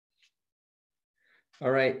All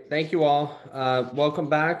right. Thank you all. Welcome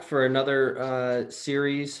back for another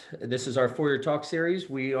series. This is our Foyr Talk series.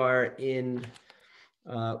 We are in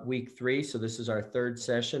week 3. So this is our third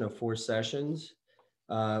session of 4 sessions.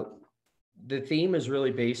 Uh, the theme is really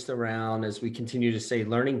based around, as we continue to say,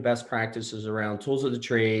 learning best practices around tools of the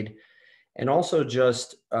trade, and also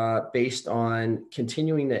just based on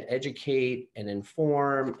continuing to educate and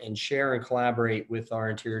inform and share and collaborate with our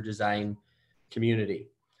interior design community.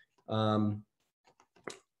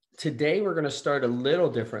 Today, we're going to start a little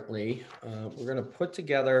differently. We're going to put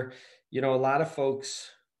together, a lot of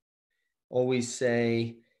folks always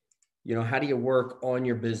say, how do you work on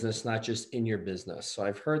your business, not just in your business? So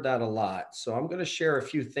I've heard that a lot. So I'm going to share a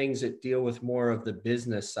few things that deal with more of the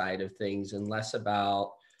business side of things and less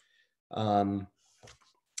about um,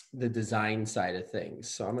 the design side of things.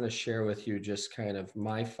 So I'm going to share with you just kind of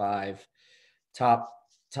my 5 top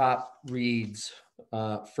top reads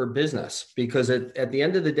for business, because at the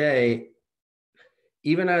end of the day,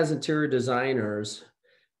 even as interior designers,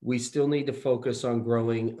 we still need to focus on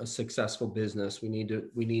growing a successful business. We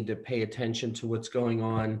need to pay attention to what's going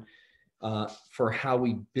on for how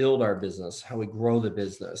we build our business, how we grow the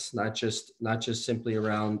business, not just simply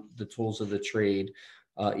around the tools of the trade,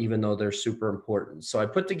 even though they're super important. So I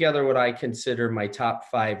put together what I consider my top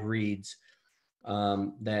 5 reads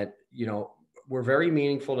that were very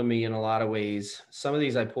meaningful to me in a lot of ways. Some of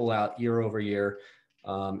these I pull out year over year,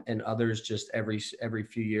 and others just every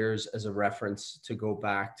few years as a reference to go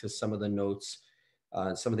back to some of the notes,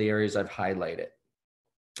 some of the areas I've highlighted.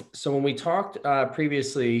 So when we talked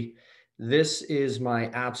previously, this is my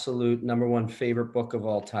absolute number one favorite book of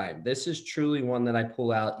all time. This is truly one that I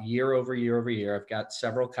pull out year over year over year. I've got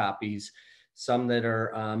several copies, some that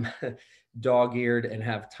are dog-eared and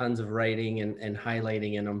have tons of writing and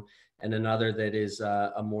highlighting in them, and another that is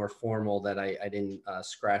a more formal that I didn't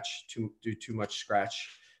do too much scratch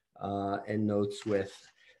and notes with.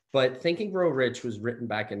 But Think and Grow Rich was written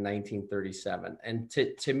back in 1937. And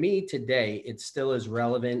to me today, it's still as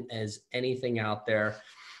relevant as anything out there.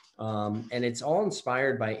 And it's all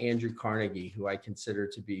inspired by Andrew Carnegie, who I consider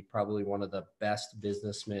to be probably one of the best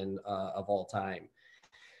businessmen of all time.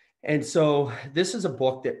 And so this is a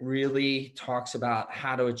book that really talks about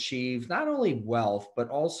how to achieve not only wealth, but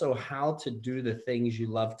also how to do the things you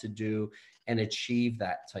love to do and achieve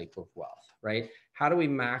that type of wealth, right? How do we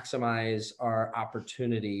maximize our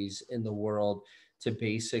opportunities in the world to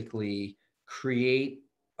basically create,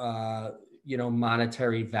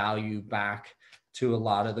 monetary value back to a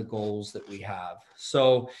lot of the goals that we have?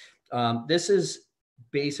 So this is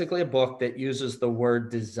basically a book that uses the word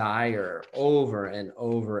desire over and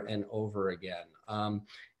over and over again.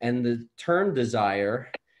 And the term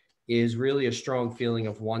desire is really a strong feeling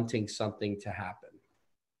of wanting something to happen.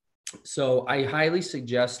 So I highly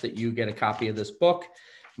suggest that you get a copy of this book,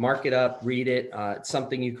 mark it up, read it. It's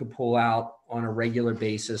something you could pull out on a regular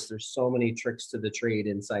basis. There's so many tricks to the trade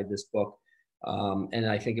inside this book. And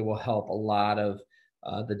I think it will help a lot of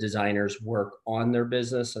the designers work on their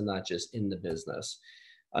business and not just in the business.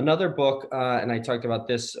 Another book, and I talked about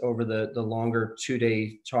this over the longer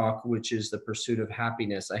 2-day talk, which is The Pursuit of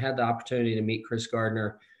Happiness. I had the opportunity to meet Chris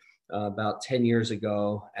Gardner about 10 years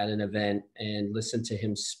ago at an event and listen to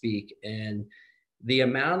him speak. And the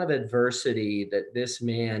amount of adversity that this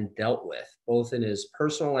man dealt with, both in his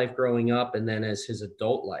personal life growing up and then as his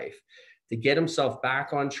adult life, to get himself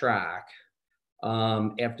back on track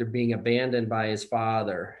after being abandoned by his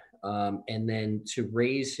father, and then to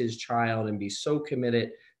raise his child and be so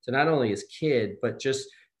committed to not only his kid, but just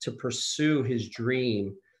to pursue his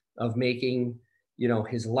dream of making,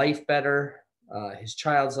 his life better, his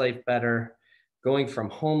child's life better, going from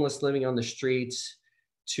homeless, living on the streets,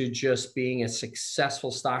 to just being a successful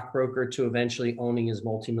stockbroker to eventually owning his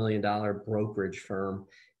multi-million-dollar brokerage firm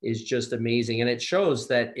is just amazing. And it shows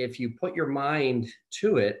that if you put your mind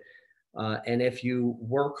to it, and if you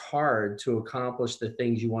work hard to accomplish the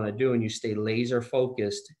things you want to do and you stay laser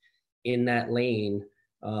focused in that lane,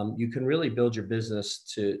 you can really build your business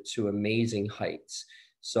to amazing heights.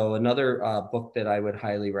 So another book that I would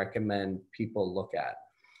highly recommend people look at.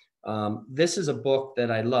 This is a book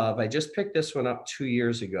that I love. I just picked this one up 2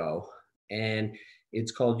 years ago, and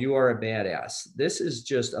it's called You Are a Badass. This is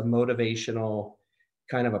just a motivational,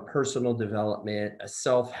 kind of a personal development, a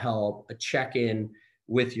self-help, a check-in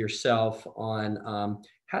with yourself on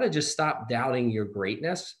how to just stop doubting your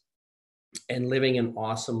greatness and living an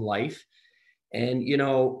awesome life. And,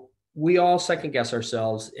 we all second guess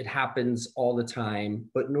ourselves. It happens all the time.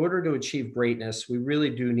 But in order to achieve greatness, we really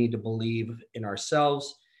do need to believe in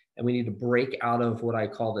ourselves, and we need to break out of what I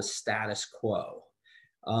call the status quo.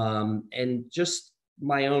 And just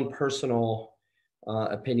my own personal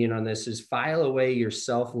opinion on this is file away your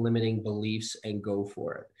self-limiting beliefs and go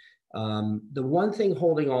for it. The one thing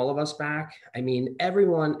holding all of us back, I mean,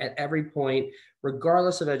 everyone at every point,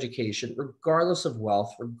 regardless of education, regardless of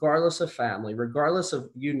wealth, regardless of family, regardless of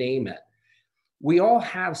you name it, we all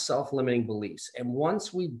have self-limiting beliefs. And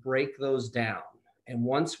once we break those down and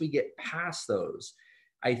once we get past those,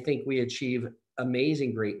 I think we achieve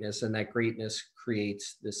amazing greatness, and that greatness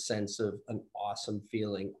creates this sense of an awesome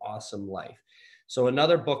feeling, awesome life. So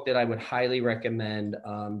another book that I would highly recommend,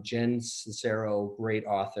 Jen Sincero, great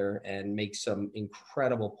author, and makes some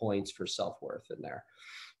incredible points for self-worth in there.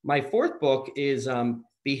 My fourth book is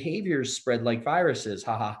Behaviors Spread Like Viruses.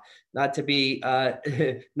 Haha, not to be,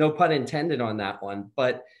 no pun intended on that one,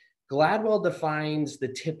 but Gladwell defines the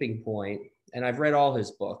tipping point, and I've read all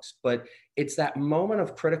his books, but it's that moment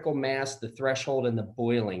of critical mass, the threshold, and the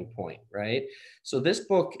boiling point, right? So this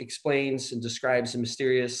book explains and describes the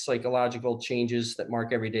mysterious psychological changes that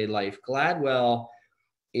mark everyday life. Gladwell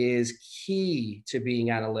is key to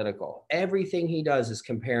being analytical. Everything he does is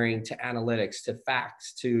comparing to analytics, to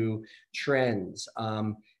facts, to trends.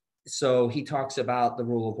 So he talks about the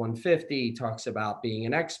rule of 150, he talks about being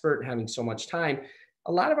an expert, having so much time.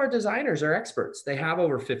 A lot of our designers are experts. They have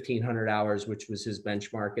over 1,500 hours, which was his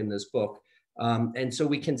benchmark in this book. And so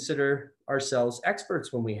we consider ourselves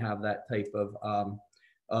experts when we have that type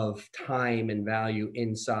of time and value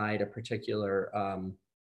inside a particular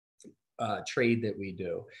trade that we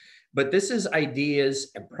do. But this is ideas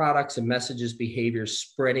and products and messages, behaviors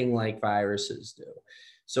spreading like viruses do.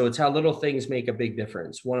 So it's how little things make a big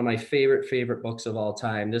difference. One of my favorite books of all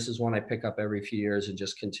time. This is one I pick up every few years and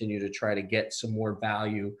just continue to try to get some more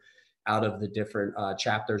value out of the different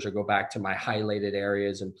chapters, or go back to my highlighted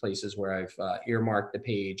areas and places where I've earmarked the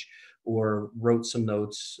page or wrote some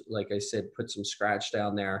notes, like I said, put some scratch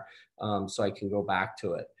down there so I can go back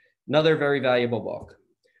to it. Another very valuable book.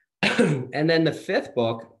 And then the fifth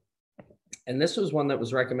book, and this was one that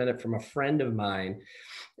was recommended from a friend of mine.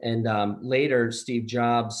 And later, Steve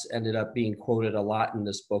Jobs ended up being quoted a lot in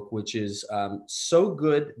this book, which is So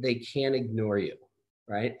Good They Can't Ignore You,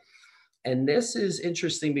 right? And this is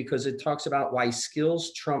interesting because it talks about why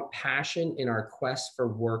skills trump passion in our quest for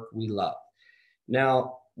work we love.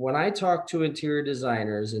 Now, when I talk to interior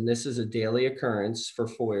designers, and this is a daily occurrence for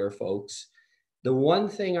Foyr folks, the one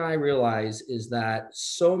thing I realize is that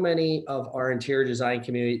so many of our interior design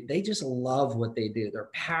community, they just love what they do. They're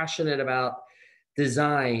passionate about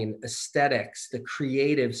design, aesthetics, the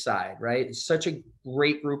creative side, right? It's such a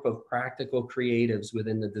great group of practical creatives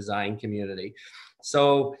within the design community.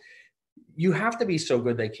 So you have to be so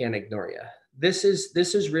good they can't ignore you. This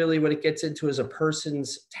is really what it gets into, as a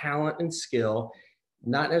person's talent and skill,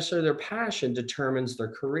 not necessarily their passion, determines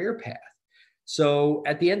their career path. So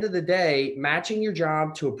at the end of the day, matching your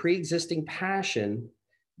job to a pre-existing passion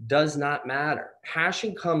does not matter.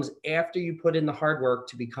 Passion comes after you put in the hard work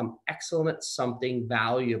to become excellent at something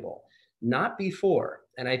valuable, not before.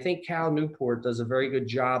 And I think Cal Newport does a very good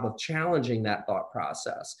job of challenging that thought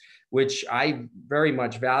process, which I very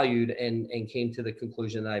much valued, and came to the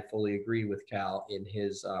conclusion that I fully agree with Cal in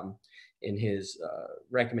his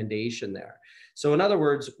recommendation there. So in other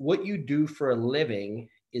words, what you do for a living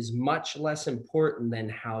is much less important than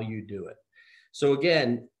how you do it. So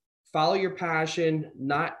again, follow your passion,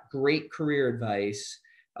 not great career advice.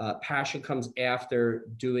 Passion comes after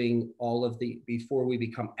doing all of before we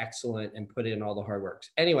become excellent and put in all the hard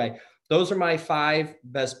works. Anyway, those are my 5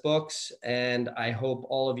 best books, and I hope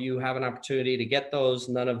all of you have an opportunity to get those.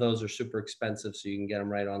 None of those are super expensive, so you can get them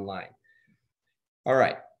right online. All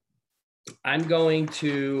right. I'm going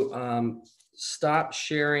to stop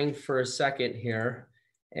sharing for a second here,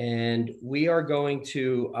 and we are going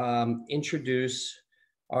to introduce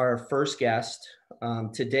our first guest.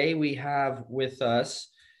 Today we have with us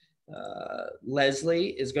Lesley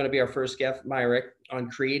is going to be our first guest, Myrick, on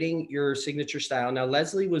creating your signature style. Now,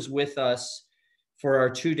 Lesley was with us for our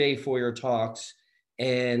 2-day Foyr talks,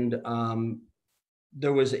 and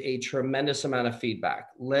there was a tremendous amount of feedback.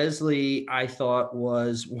 Lesley, I thought,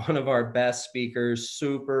 was one of our best speakers.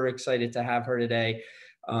 Super excited to have her today.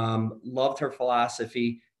 Loved her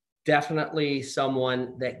philosophy. Definitely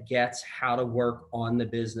someone that gets how to work on the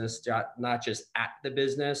business, not just at the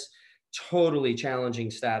business. Totally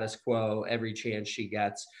challenging status quo every chance she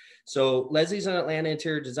gets. So Lesley's an Atlanta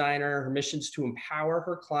interior designer. Her mission is to empower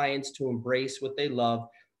her clients to embrace what they love,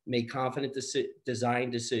 make confident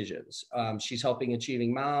design decisions. She's helping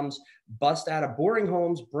achieving moms bust out of boring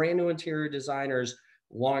homes, brand new interior designers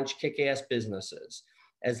launch kick-ass businesses.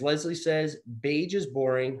 As Lesley says, beige is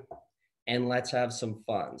boring, and let's have some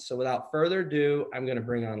fun. So without further ado, I'm going to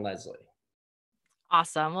bring on Lesley.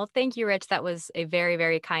 Awesome. Well, thank you, Rich. That was a very,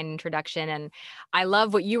 very kind introduction. And I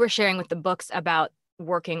love what you were sharing with the books about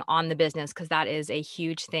working on the business, because that is a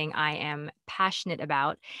huge thing I am passionate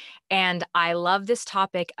about. And I love this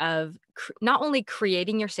topic of not only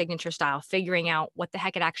creating your signature style, figuring out what the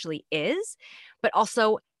heck it actually is, but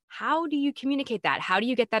also how do you communicate that? How do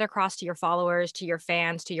you get that across to your followers, to your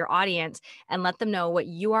fans, to your audience, and let them know what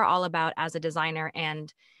you are all about as a designer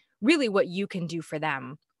and really what you can do for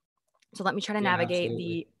them? So let me try to Yeah, navigate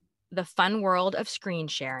absolutely. the fun world of screen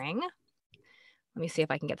sharing. Let me see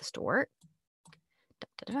if I can get this to work. Da,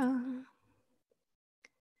 da, da.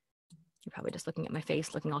 You're probably just looking at my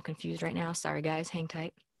face, looking all confused right now. Sorry, guys. Hang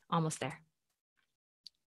tight. Almost there.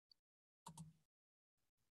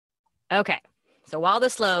 Okay. So while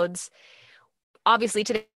this loads, obviously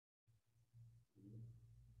today,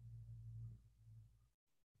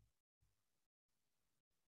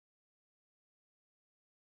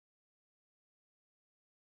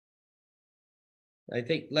 I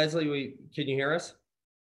think, Lesley, can you hear us?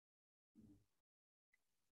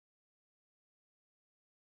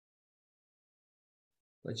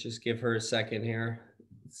 Let's just give her a second here.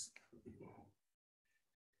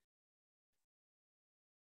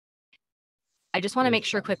 I just want to make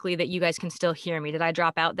sure quickly that you guys can still hear me. Did I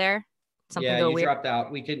drop out there? Something Yeah, go you weird? dropped out.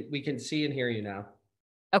 We can see and hear you now.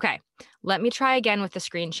 Okay. Let me try again with the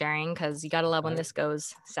screen sharing, because you got to love when All right. this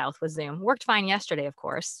goes south with Zoom. Worked fine yesterday, of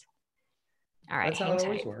course. All right. That's how Hang it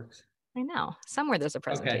always tight. works. I know. Somewhere there's a Okay.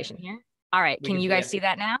 presentation here. All right. We Can can, you yeah. guys see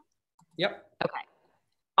that now? Yep. Okay.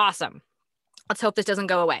 Awesome. Let's hope this doesn't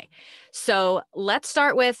go away. So let's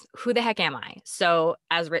start with who the heck am I? So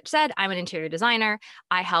as Rich said, I'm an interior designer.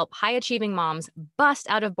 I help high achieving moms bust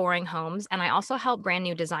out of boring homes. And I also help brand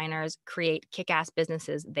new designers create kick-ass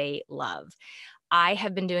businesses they love. I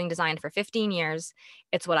have been doing design for 15 years.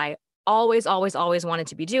 It's what I always, always, always wanted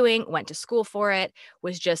to be doing, went to school for it,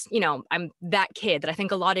 was just, I'm that kid that I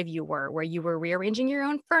think a lot of you were, where you were rearranging your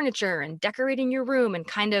own furniture and decorating your room and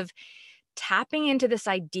kind of tapping into this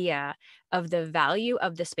idea of the value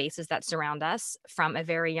of the spaces that surround us from a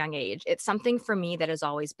very young age. It's something for me that has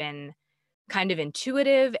always been kind of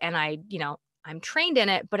intuitive, and I'm trained in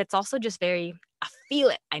it, but it's also just very, I feel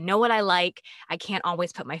it. I know what I like. I can't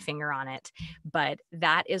always put my finger on it, but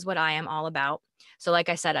that is what I am all about. So like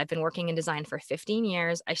I said, I've been working in design for 15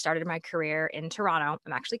 years. I started my career in Toronto.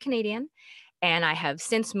 I'm actually Canadian, and I have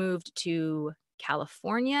since moved to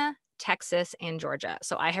California, Texas, and Georgia.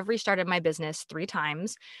 So I have restarted my business 3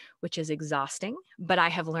 times, which is exhausting, but I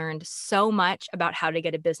have learned so much about how to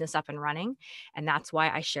get a business up and running. And that's why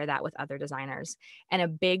I share that with other designers. And a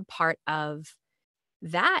big part of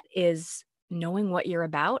that is knowing what you're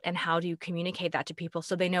about and how do you communicate that to people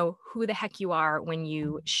so they know who the heck you are when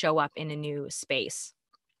you show up in a new space.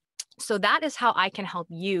 So that is how I can help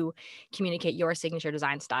you communicate your signature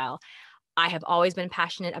design style. I have always been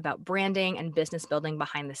passionate about branding and business building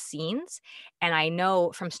behind the scenes. And I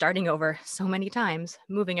know from starting over so many times,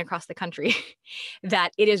 moving across the country,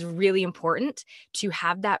 that it is really important to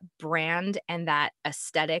have that brand and that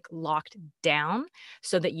aesthetic locked down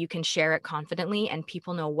so that you can share it confidently and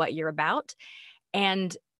people know what you're about.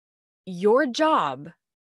 And your job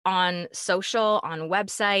on social, on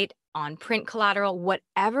website, on print collateral,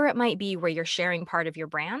 whatever it might be where you're sharing part of your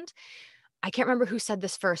brand, I can't remember who said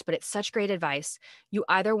this first, but it's such great advice. You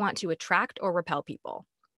either want to attract or repel people.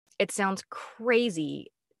 It sounds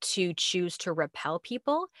crazy to choose to repel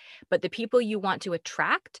people, but the people you want to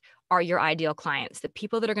attract are your ideal clients, the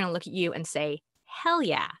people that are going to look at you and say, hell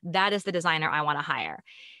yeah, that is the designer I want to hire.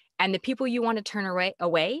 And the people you want to turn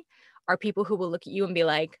away are people who will look at you and be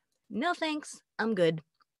like, no, thanks, I'm good.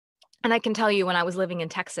 And I can tell you, when I was living in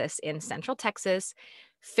Texas, in Central Texas,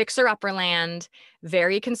 fixer upper land,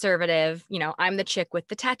 very conservative, I'm the chick with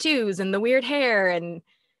the tattoos and the weird hair, and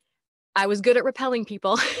I was good at repelling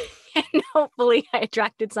people. And hopefully I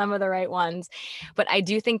attracted some of the right ones. But I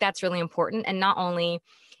do think that's really important. And not only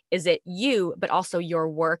is it you, but also your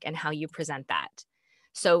work and how you present that.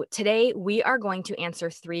 So today we are going to answer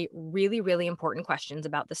 3 really, really important questions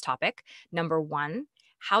about this topic. Number 1,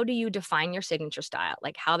 how do you define your signature style?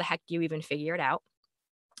 Like, how the heck do you even figure it out?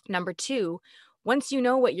 Number 2, once you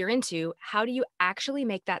know what you're into, how do you actually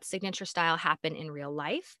make that signature style happen in real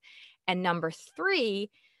life? And number 3,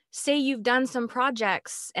 say you've done some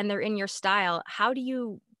projects and they're in your style, how do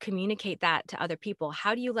you communicate that to other people?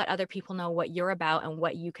 How do you let other people know what you're about and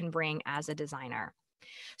what you can bring as a designer?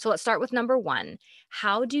 So let's start with number 1.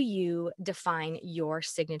 How do you define your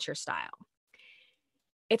signature style?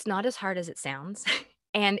 It's not as hard as it sounds.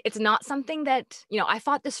 And it's not something that, I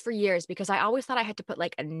fought this for years because I always thought I had to put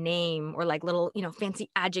like a name or like little, fancy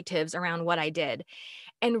adjectives around what I did.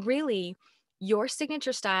 And really, Your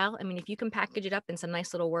signature style, I mean, if you can package it up in some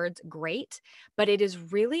nice little words, great. But it is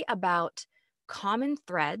really about common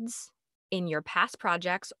threads in your past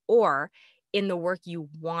projects or in the work you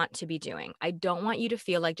want to be doing. I don't want you to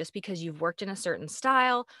feel like just because you've worked in a certain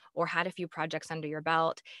style or had a few projects under your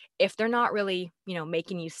belt, if they're not really,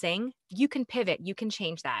 making you sing, you can pivot, you can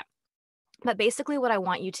change that. But basically, what I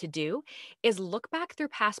want you to do is look back through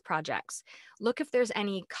past projects. Look if there's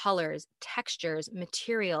any colors, textures,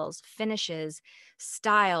 materials, finishes,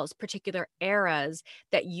 styles, particular eras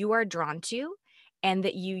that you are drawn to and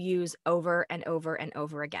that you use over and over and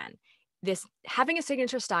over again. This having a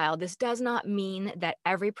signature style, this does not mean that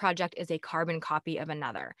every project is a carbon copy of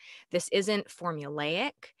another. This isn't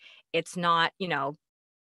formulaic. It's not,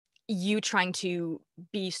 you trying to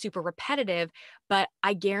be super repetitive, but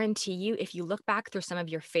I guarantee you, if you look back through some of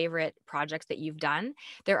your favorite projects that you've done,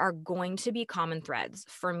 there are going to be common threads.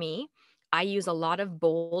 For me, I use a lot of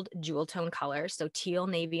bold jewel tone colors. So teal,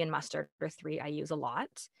 navy, and mustard are three I use a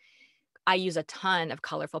lot. I use a ton of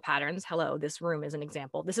colorful patterns. Hello, this room is an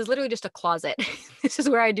example. This is literally just a closet. This is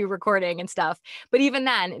where I do recording and stuff. But even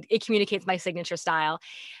then, it communicates my signature style.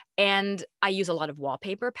 And I use a lot of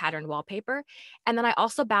wallpaper, patterned wallpaper. And then I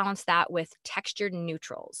also balance that with textured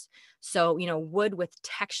neutrals. So, wood with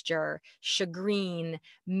texture, shagreen,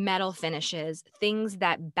 metal finishes, things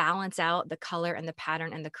that balance out the color and the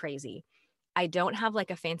pattern and the crazy. I don't have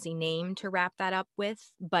like a fancy name to wrap that up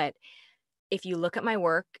with, but if you look at my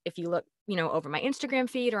work, if you look, over my Instagram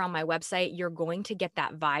feed or on my website, you're going to get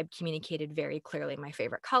that vibe communicated very clearly. My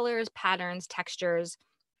favorite colors, patterns, textures,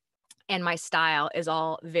 and my style is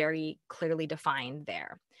all very clearly defined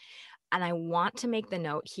there. And I want to make the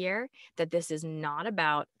note here that this is not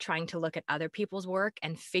about trying to look at other people's work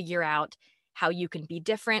and figure out how you can be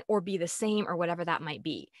different or be the same or whatever that might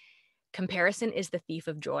be. Comparison is the thief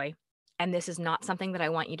of joy. And this is not something that I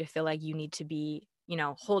want you to feel like you need to be,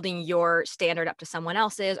 holding your standard up to someone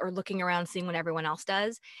else's or looking around seeing what everyone else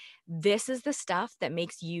does. This is the stuff that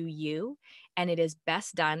makes you you. And it is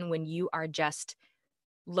best done when you are just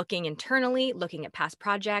looking internally, looking at past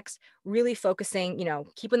projects, really focusing,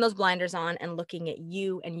 keeping those blinders on and looking at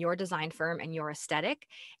you and your design firm and your aesthetic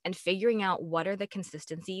and figuring out what are the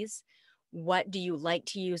consistencies, what do you like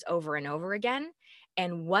to use over and over again,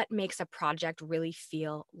 and what makes a project really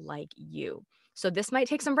feel like you. So this might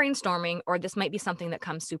take some brainstorming, or this might be something that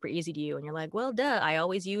comes super easy to you and you're like, well, duh, I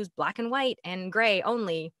always use black and white and gray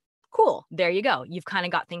only. Cool, there you go. You've kind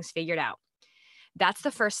of got things figured out. That's the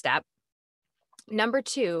first step. Number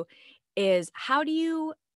two is, how do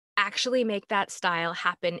you actually make that style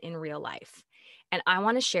happen in real life? And I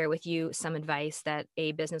want to share with you some advice that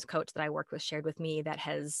a business coach that I worked with shared with me that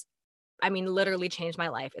has, literally changed my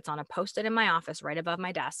life. It's on a Post-it in my office right above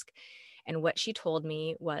my desk. And what she told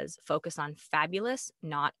me was focus on fabulous,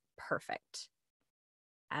 not perfect.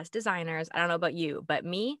 As designers, I don't know about you, but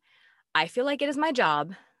me, I feel like it is my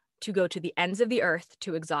job to go to the ends of the earth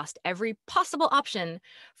to exhaust every possible option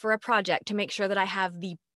for a project to make sure that I have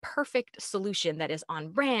the perfect solution that is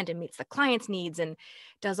on brand and meets the client's needs and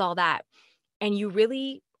does all that. And you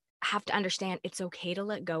really have to understand it's okay to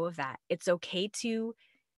let go of that. It's okay to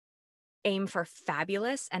aim for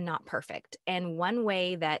fabulous and not perfect. And one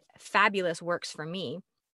way that fabulous works for me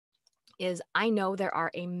is I know there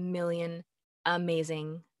are a million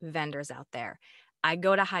amazing vendors out there. I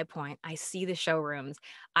go to High Point, I see the showrooms,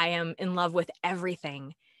 I am in love with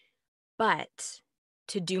everything. But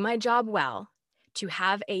to do my job well, to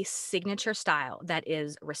have a signature style that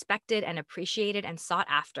is respected and appreciated and sought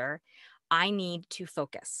after, I need to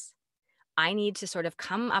focus. I need to sort of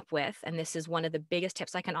come up with, and this is one of the biggest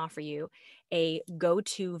tips I can offer you, a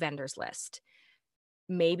go-to vendors list.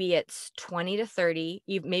 Maybe it's 20 to 30,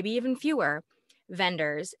 maybe even fewer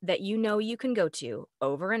vendors that you can go to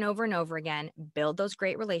over and over and over again, build those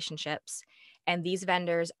great relationships. And these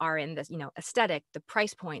vendors are in this, aesthetic, the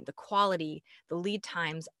price point, the quality, the lead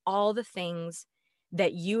times, all the things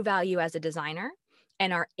that you value as a designer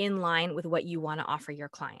and are in line with what you want to offer your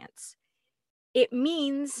clients. It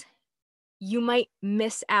means you might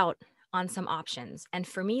miss out on some options. And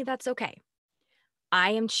for me, that's okay.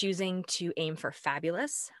 I am choosing to aim for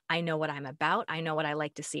fabulous. I know what I'm about. I know what I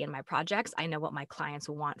like to see in my projects. I know what my clients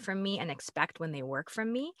want from me and expect when they work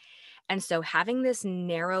from me. And so having this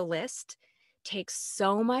narrow list takes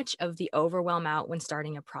so much of the overwhelm out when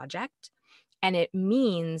starting a project. And it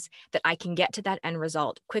means that I can get to that end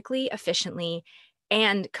result quickly, efficiently,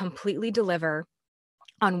 and completely deliver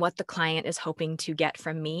on what the client is hoping to get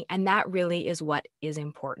from me. And that really is what is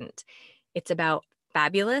important. It's about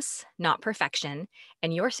fabulous, not perfection.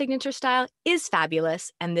 And your signature style is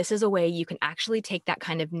fabulous. And this is a way you can actually take that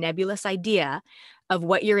kind of nebulous idea of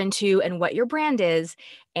what you're into and what your brand is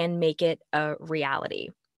and make it a reality.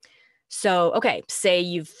 So, okay, say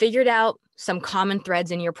you've figured out some common threads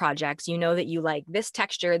in your projects. You know that you like this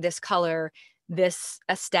texture, this color, this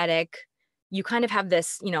aesthetic. You kind of have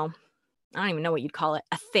this, I don't even know what you'd call it,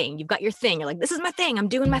 a thing. You've got your thing. You're like, this is my thing. I'm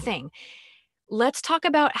doing my thing. Let's talk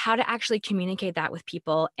about how to actually communicate that with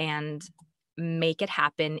people and make it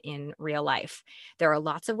happen in real life. There are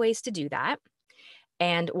lots of ways to do that.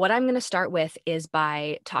 And what I'm going to start with is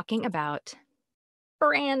by talking about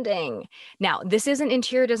branding. Now, this isn't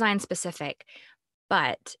interior design specific,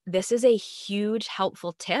 but this is a huge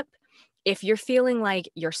helpful tip if you're feeling like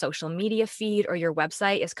your social media feed or your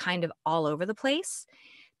website is kind of all over the place,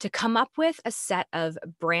 to come up with a set of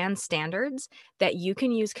brand standards that you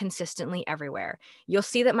can use consistently everywhere. You'll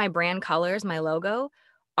see that my brand colors, my logo,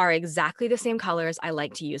 are exactly the same colors I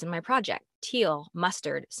like to use in my project: teal,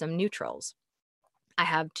 mustard, some neutrals. I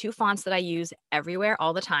have 2 fonts that I use everywhere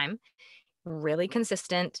all the time, really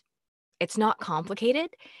consistent. It's not complicated.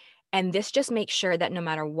 And this just makes sure that no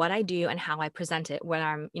matter what I do and how I present it, when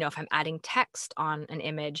I'm, if I'm adding text on an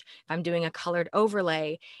image, if I'm doing a colored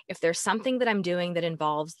overlay, if there's something that I'm doing that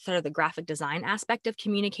involves sort of the graphic design aspect of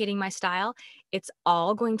communicating my style, it's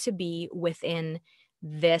all going to be within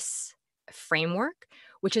this framework,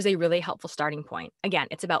 which is a really helpful starting point. Again,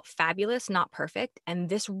 it's about fabulous, not perfect. And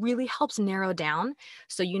this really helps narrow down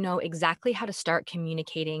so you know exactly how to start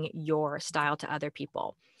communicating your style to other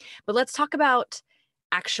people. But let's talk about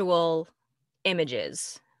actual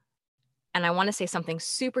images. And I want to say something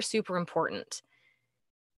super, super important.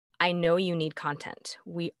 I know you need content.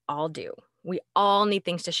 We all do. We all need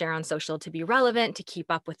things to share on social to be relevant, to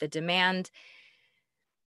keep up with the demand.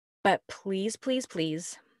 But please, please,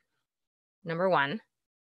 please, number one,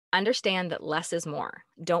 understand that less is more.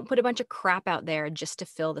 Don't put a bunch of crap out there just to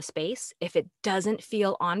fill the space if it doesn't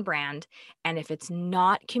feel on brand and if it's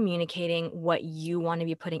not communicating what you want to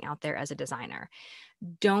be putting out there as a designer.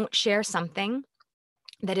 Don't share something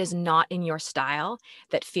that is not in your style,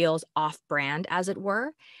 that feels off brand, as it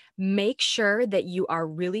were. Make sure that you are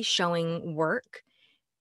really showing work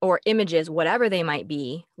or images, whatever they might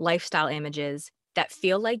be, lifestyle images that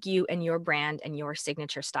feel like you and your brand and your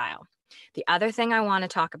signature style. The other thing I want to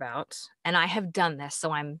talk about, and I have done this, so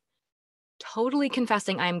I'm totally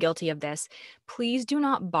confessing I am guilty of this. Please do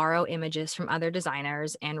not borrow images from other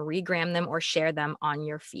designers and regram them or share them on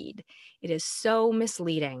your feed. It is so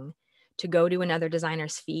misleading to go to another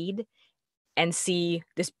designer's feed and see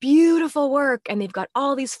this beautiful work and they've got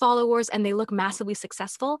all these followers and they look massively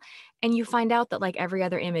successful. And you find out that like every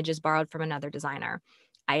other image is borrowed from another designer.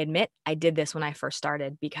 I admit I did this when I first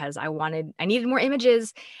started because I needed more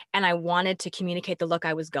images and I wanted to communicate the look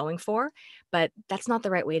I was going for, but that's not the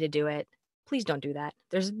right way to do it. Please don't do that.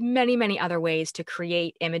 There's many, many other ways to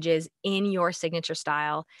create images in your signature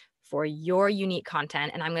style for your unique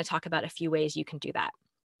content. And I'm going to talk about a few ways you can do that.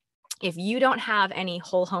 If you don't have any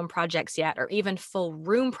whole home projects yet, or even full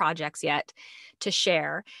room projects yet to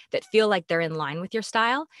share that feel like they're in line with your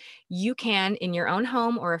style, you can, in your own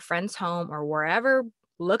home or a friend's home or wherever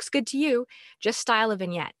looks good to you, just style a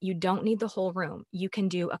vignette. You don't need the whole room. You can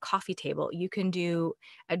do a coffee table. You can do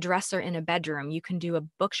a dresser in a bedroom. You can do a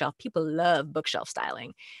bookshelf. People love bookshelf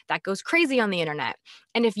styling. That goes crazy on the internet.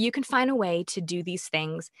 And if you can find a way to do these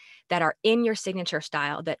things that are in your signature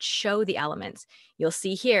style that show the elements, you'll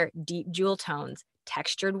see here deep jewel tones,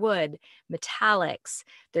 textured wood, metallics,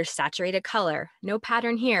 there's saturated color, no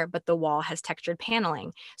pattern here, but the wall has textured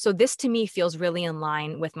paneling. So this to me feels really in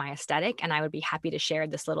line with my aesthetic, and I would be happy to share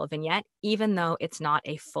this little vignette, even though it's not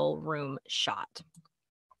a full room shot.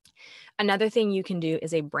 Another thing you can do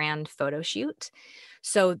is a brand photo shoot.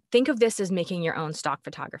 So think of this as making your own stock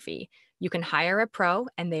photography. You can hire a pro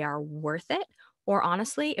and they are worth it. Or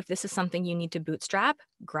honestly, if this is something you need to bootstrap,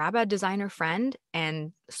 grab a designer friend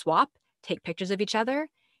and swap, take pictures of each other,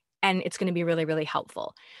 and it's going to be really, really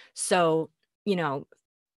helpful. So,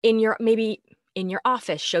 maybe in your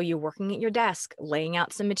office, show you working at your desk, laying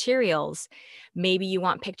out some materials. Maybe you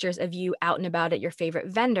want pictures of you out and about at your favorite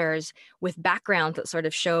vendors with backgrounds that sort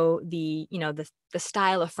of show the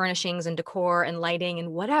style of furnishings and decor and lighting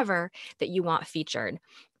and whatever that you want featured.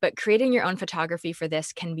 But creating your own photography for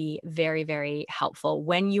this can be very, very helpful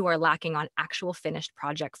when you are lacking on actual finished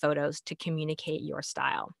project photos to communicate your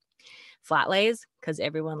style. Flat lays, because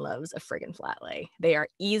everyone loves a friggin' flat lay. They are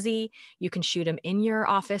easy. You can shoot them in your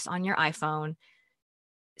office on your iPhone.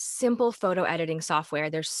 Simple photo editing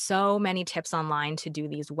software. There's so many tips online to do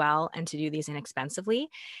these well and to do these inexpensively.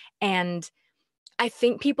 And I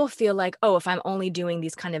think people feel like, oh, if I'm only doing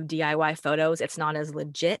these kind of DIY photos, it's not as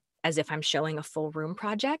legit as if I'm showing a full room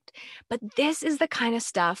project. But this is the kind of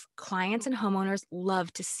stuff clients and homeowners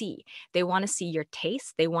love to see. They want to see your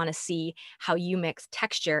taste. They want to see how you mix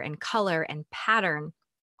texture and color and pattern,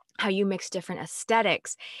 how you mix different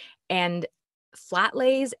aesthetics. And flat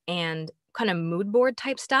lays and kind of mood board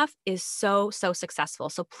type stuff is so successful.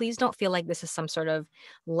 So please don't feel like this is some sort of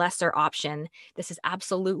lesser option. This is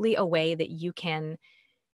absolutely a way that you can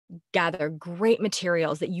gather great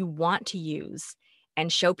materials that you want to use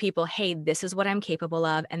and show people, hey, this is what I'm capable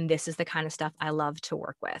of, and this is the kind of stuff I love to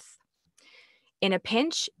work with. In a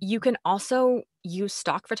pinch, you can also use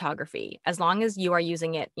stock photography as long as you are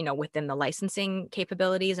using it, within the licensing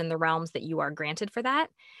capabilities and the realms that you are granted for that.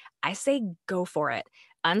 I say go for it.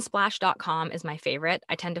 Unsplash.com is my favorite.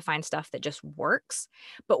 I tend to find stuff that just works.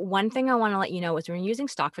 But one thing I want to let you know is when you're using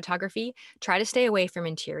stock photography, try to stay away from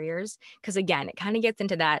interiors because, again, it kind of gets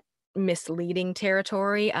into that misleading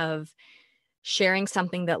territory of sharing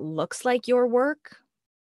something that looks like your work,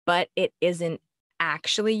 but it isn't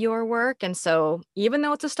actually your work. And so even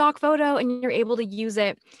though it's a stock photo and you're able to use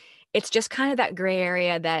it, it's just kind of that gray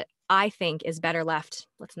area that I think is better left.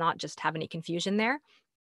 Let's not just have any confusion there.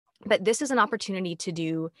 But this is an opportunity to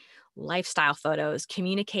do lifestyle photos,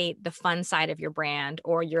 communicate the fun side of your brand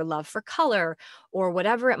or your love for color or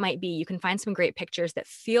whatever it might be. You can find some great pictures that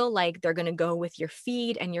feel like they're going to go with your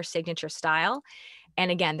feed and your signature style.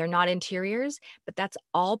 And again, they're not interiors, but that's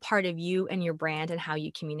all part of you and your brand and how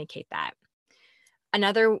you communicate that.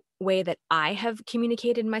 Another way that I have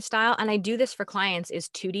communicated my style, and I do this for clients, is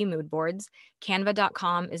 2D mood boards.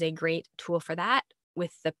 Canva.com is a great tool for that.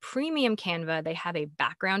 With the premium Canva, they have a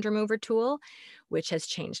background remover tool, which has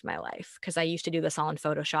changed my life because I used to do this all in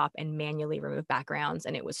Photoshop and manually remove backgrounds,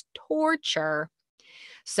 and it was torture.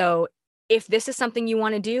 So if this is something you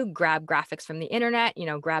want to do, grab graphics from the internet,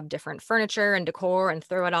 grab different furniture and decor and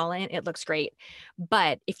throw it all in. It looks great.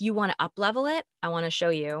 But if you want to up level it, I want to show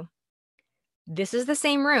you. This is the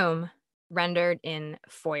same room rendered in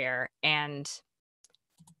Foyr, and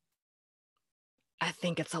I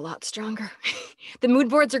think it's a lot stronger. The mood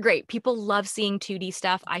boards are great. People love seeing 2D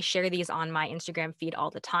stuff. I share these on my Instagram feed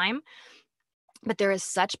all the time. But there is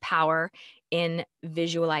such power in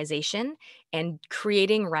visualization and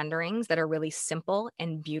creating renderings that are really simple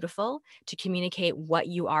and beautiful to communicate what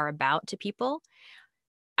you are about to people.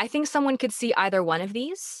 I think someone could see either one of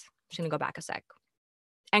these. I'm just going to go back a sec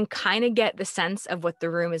and kind of get the sense of what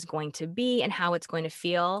the room is going to be and how it's going to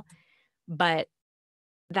feel. But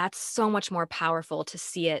that's so much more powerful to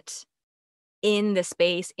see it in the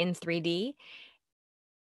space in 3D.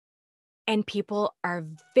 And people are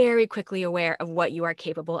very quickly aware of what you are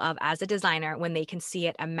capable of as a designer when they can see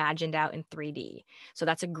it imagined out in 3D. So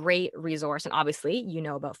that's a great resource. And obviously, you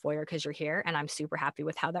know about Foyr because you're here, and I'm super happy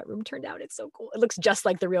with how that room turned out. It's so cool. It looks just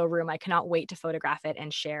like the real room. I cannot wait to photograph it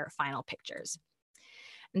and share final pictures.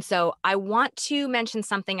 And so I want to mention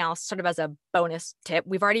something else sort of as a bonus tip.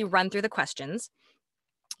 We've already run through the questions,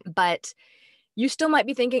 but you still might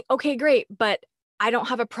be thinking, okay, great, but I don't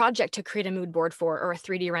have a project to create a mood board for or a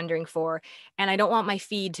 3D rendering for, and I don't want my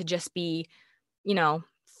feed to just be,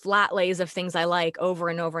 flat lays of things I like over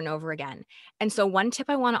and over and over again. And so one tip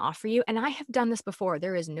I want to offer you, and I have done this before,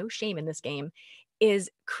 there is no shame in this game, is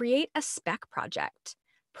create a spec project.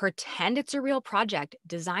 Pretend it's a real project,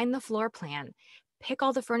 design the floor plan, pick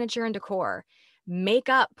all the furniture and decor, make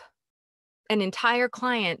up an entire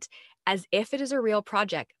client as if it is a real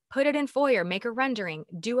project, put it in Foyr, make a rendering,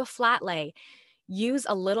 do a flat lay, use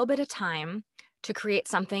a little bit of time to create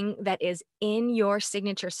something that is in your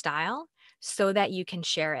signature style so that you can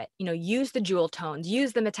share it. Use the jewel tones,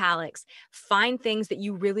 use the metallics, find things that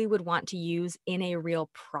you really would want to use in a real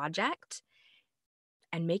project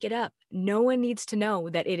and make it up. No one needs to know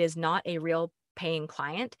that it is not a real paying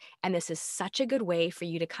client. And this is such a good way for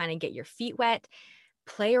you to kind of get your feet wet,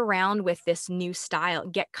 play around with this new style,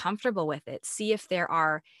 get comfortable with it, see if there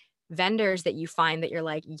are vendors that you find that you're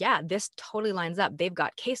like, yeah, this totally lines up. They've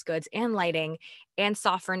got case goods and lighting and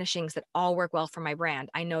soft furnishings that all work well for my brand.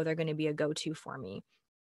 I know they're going to be a go-to for me.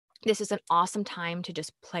 This is an awesome time to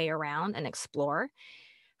just play around and explore.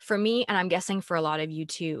 For me, and I'm guessing for a lot of you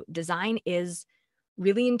too, design is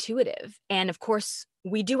really intuitive. And of course,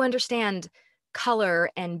 we do understand color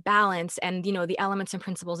and balance and, the elements and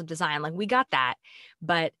principles of design. Like we got that.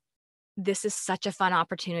 But this is such a fun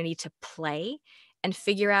opportunity to play and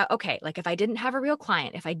figure out, okay, like if I didn't have a real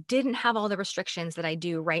client, if I didn't have all the restrictions that I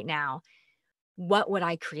do right now, what would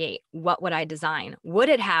I create? What would I design? Would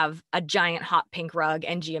it have a giant hot pink rug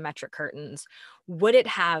and geometric curtains? Would it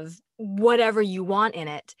have whatever you want in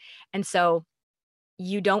it? And so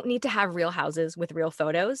You don't need to have real houses with real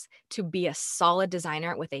photos to be a solid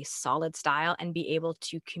designer with a solid style and be able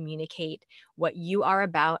to communicate what you are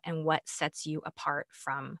about and what sets you apart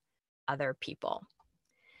from other people.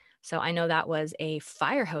 So I know that was a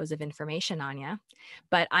fire hose of information, Anya,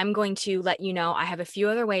 but I'm going to let you know I have a few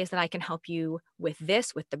other ways that I can help you with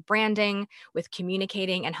this, with the branding, with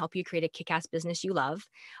communicating, and help you create a kick-ass business you love.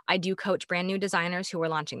 I do coach brand new designers who are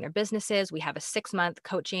launching their businesses. We have a 6-month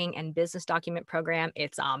coaching and business document program.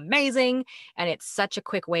 It's amazing, and it's such a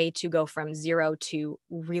quick way to go from zero to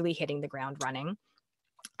really hitting the ground running.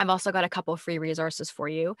 I've also got a couple free resources for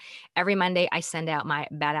you. Every Monday, I send out my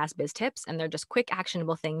badass biz tips, and they're just quick,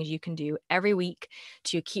 actionable things you can do every week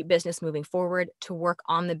to keep business moving forward, to work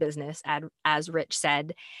on the business, as Rich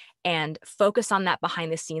said, and focus on that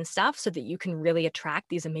behind the scenes stuff so that you can really attract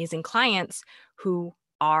these amazing clients who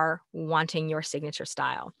are wanting your signature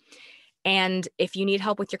style. And if you need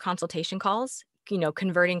help with your consultation calls,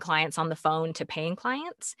 converting clients on the phone to paying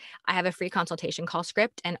clients, I have a free consultation call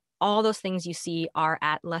script, and all those things you see are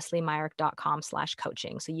at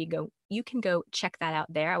lesleymyrick.com/coaching. So you can go check that out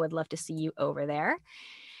there. I would love to see you over there.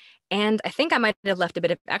 And I think I might have left a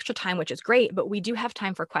bit of extra time, which is great, but we do have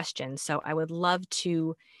time for questions. So I would love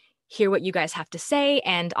to hear what you guys have to say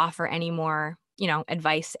and offer any more,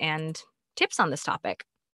 advice and tips on this topic.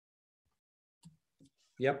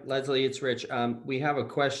 Yep, Lesley, it's Rich. We have a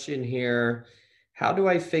question here. How do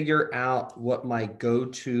I figure out what my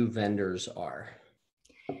go-to vendors are?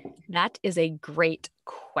 That is a great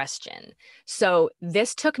question. So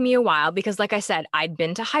this took me a while because, like I said, I'd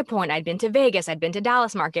been to High Point, I'd been to Vegas, I'd been to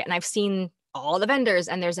Dallas Market, and I've seen all the vendors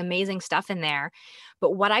and there's amazing stuff in there.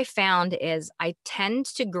 But what I found is I tend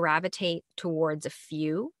to gravitate towards a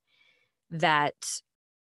few that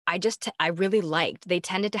I really liked. They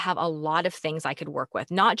tended to have a lot of things I could work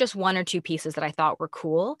with, not just one or two pieces that I thought were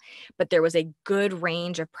cool, but there was a good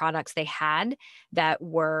range of products they had that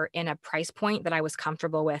were in a price point that I was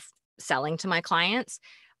comfortable with selling to my clients.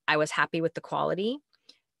 I was happy with the quality,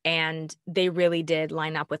 and they really did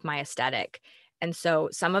line up with my aesthetic. And so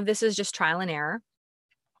some of this is just trial and error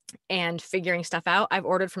and figuring stuff out. I've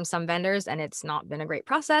ordered from some vendors and it's not been a great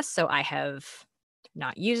process, so I have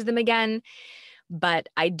not used them again. But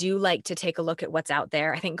I do like to take a look at what's out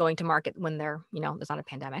there. I think going to market when there's not a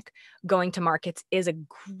pandemic, going to markets is a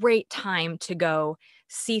great time to go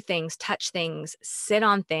see things, touch things, sit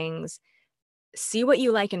on things, see what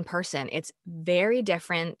you like in person. It's very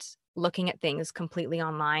different looking at things completely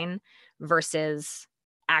online versus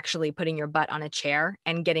actually putting your butt on a chair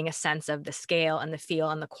and getting a sense of the scale and the feel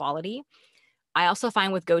and the quality. I also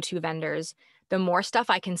find with go-to vendors, the more stuff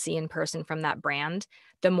I can see in person from that brand,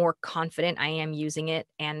 the more confident I am using it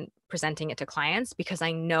and presenting it to clients because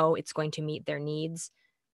I know it's going to meet their needs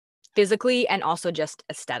physically and also just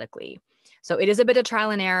aesthetically. So it is a bit of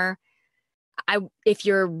trial and error. If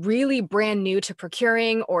you're really brand new to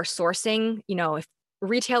procuring or sourcing, if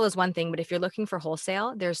retail is one thing, but if you're looking for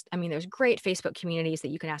wholesale, there's great Facebook communities that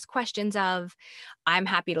you can ask questions of. I'm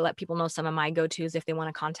happy to let people know some of my go-tos if they want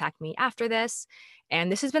to contact me after this.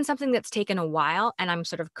 And this has been something that's taken a while, and I'm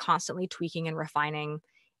sort of constantly tweaking and refining,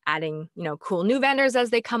 adding, cool new vendors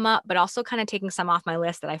as they come up, but also kind of taking some off my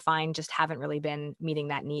list that I find just haven't really been meeting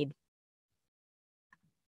that need.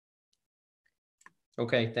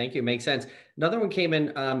 Okay, thank you. Makes sense. Another one came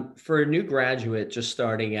in for a new graduate just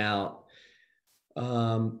starting out.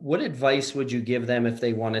 What advice would you give them if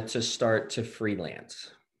they wanted to start to freelance?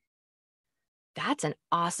 That's an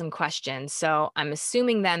awesome question. So I'm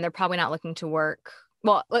assuming then they're probably not looking to work.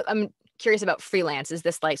 Well, I'm curious about freelance. Is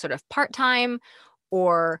this like sort of part-time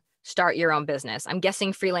or start your own business? I'm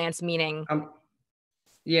guessing freelance meaning.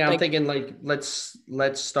 Yeah, I'm thinking like, let's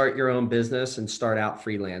start your own business and start out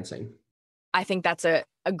freelancing. I think that's a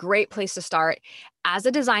great place to start. As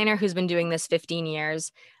a designer who's been doing this 15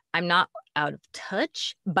 years, I'm not out of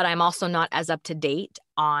touch, but I'm also not as up to date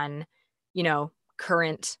on,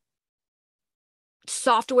 current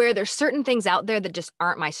software. There's certain things out there that just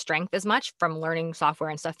aren't my strength as much from learning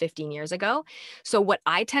software and stuff 15 years ago. So what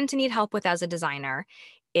I tend to need help with as a designer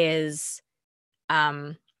is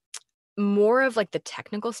more of like the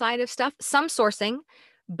technical side of stuff, some sourcing.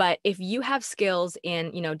 But if you have skills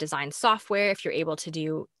in, design software, if you're able to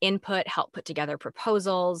do input, help put together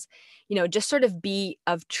proposals, just sort of be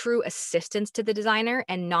of true assistance to the designer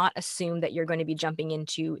and not assume that you're going to be jumping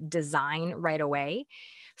into design right away.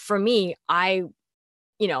 For me,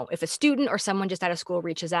 if a student or someone just out of school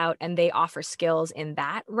reaches out and they offer skills in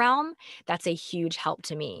that realm, that's a huge help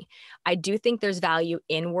to me. I do think there's value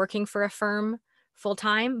in working for a firm full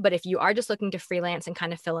time, but if you are just looking to freelance and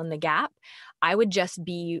kind of fill in the gap, I would just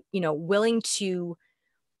be, willing to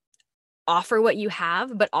offer what you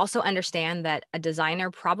have, but also understand that a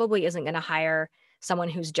designer probably isn't going to hire someone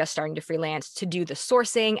who's just starting to freelance to do the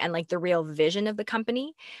sourcing and like the real vision of the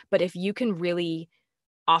company. But if you can really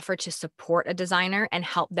offer to support a designer and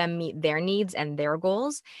help them meet their needs and their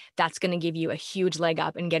goals, that's going to give you a huge leg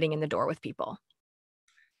up in getting in the door with people.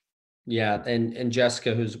 Yeah, and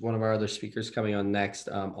Jessica, who's one of our other speakers coming on next,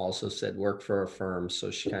 also said work for a firm.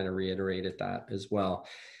 So she kind of reiterated that as well.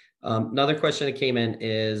 Another question that came in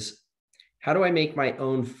is, how do I make my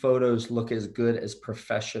own photos look as good as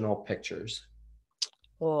professional pictures?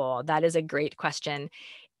 Oh, that is a great question.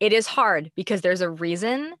 It is hard because there's a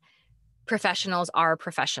reason professionals are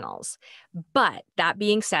professionals. But that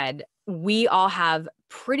being said, we all have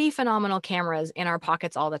pretty phenomenal cameras in our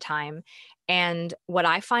pockets all the time. And what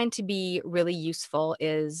I find to be really useful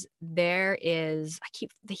is they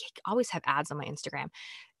always have ads on my Instagram.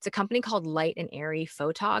 It's a company called Light and Airy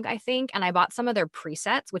Photog, I think. And I bought some of their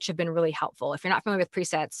presets, which have been really helpful. If you're not familiar with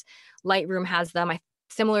presets, Lightroom has them,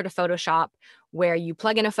 similar to Photoshop, where you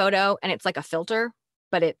plug in a photo and it's like a filter,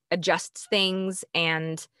 but it adjusts things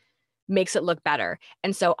and makes it look better.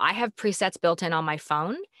 And so I have presets built in on my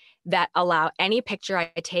phone that allow any picture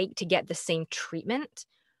I take to get the same treatment,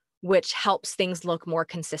 which helps things look more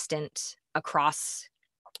consistent across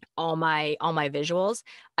all my visuals.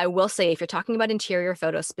 I will say, if you're talking about interior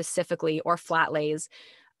photos specifically or flat lays,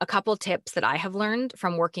 a couple tips that I have learned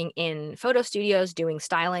from working in photo studios, doing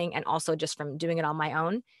styling, and also just from doing it on my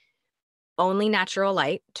own: only natural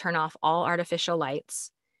light, turn off all artificial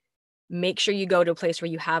lights. Make sure you go to a place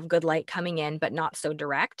where you have good light coming in, but not so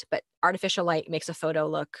direct. But artificial light makes a photo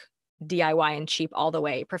look DIY and cheap all the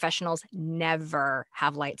way. Professionals never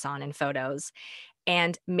have lights on in photos.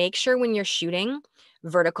 And make sure when you're shooting,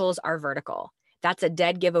 verticals are vertical. That's a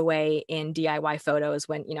dead giveaway in DIY photos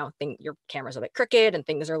when, your camera's a bit crooked and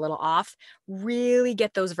things are a little off. Really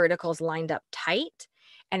get those verticals lined up tight.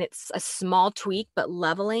 And it's a small tweak, but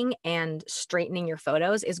leveling and straightening your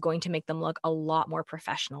photos is going to make them look a lot more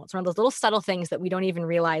professional. It's one of those little subtle things that we don't even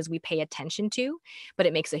realize we pay attention to, but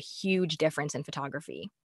it makes a huge difference in photography.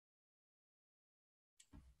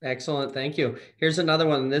 Excellent. Thank you. Here's another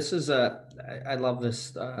one. This is I love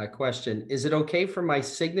this question. Is it okay for my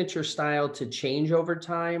signature style to change over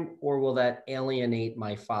time, or will that alienate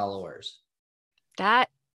my followers? That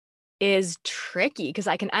is tricky because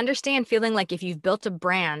I can understand feeling like if you've built a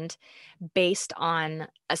brand based on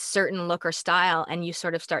a certain look or style and you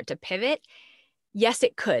sort of start to pivot, yes,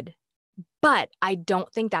 it could. But I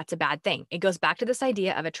don't think that's a bad thing. It goes back to this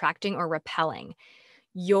idea of attracting or repelling.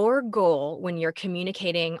 Your goal when you're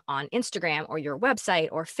communicating on Instagram or your website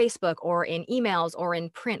or Facebook or in emails or in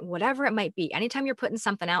print, whatever it might be, anytime you're putting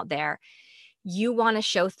something out there, you want to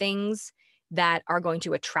show things that are going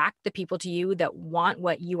to attract the people to you that want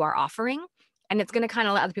what you are offering. And it's going to kind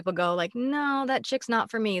of let other people go like, no, that chick's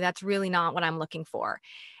not for me. That's really not what I'm looking for.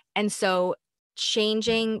 And so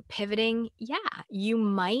changing, pivoting, yeah, you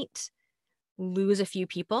might lose a few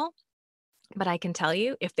people. But I can tell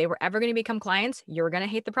you, if they were ever going to become clients, you're going to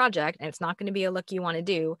hate the project and it's not going to be a look you want to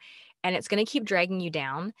do. And it's going to keep dragging you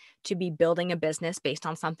down to be building a business based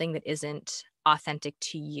on something that isn't authentic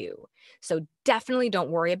to you. So definitely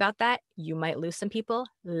don't worry about that. You might lose some people,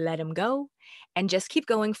 let them go, and just keep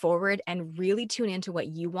going forward and really tune into what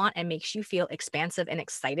you want and makes you feel expansive and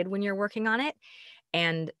excited when you're working on it.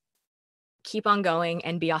 And keep on going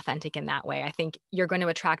and be authentic in that way. I think you're going to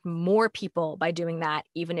attract more people by doing that,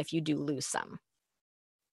 even if you do lose some.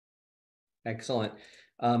 Excellent.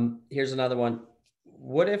 Here's another one.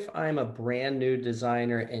 What if I'm a brand new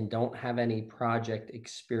designer and don't have any project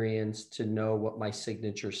experience to know what my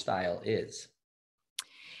signature style is?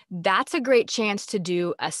 That's a great chance to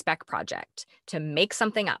do a spec project, to make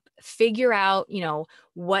something up, figure out,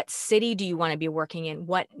 what city do you want to be working in?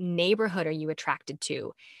 What neighborhood are you attracted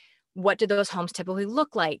to? What do those homes typically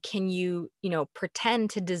look like? Can you, pretend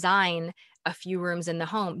to design a few rooms in the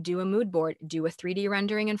home, do a mood board, do a 3D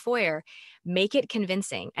rendering in Foyr, make it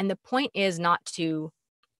convincing. And the point is not to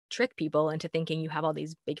trick people into thinking you have all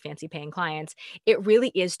these big fancy paying clients. It really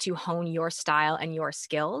is to hone your style and your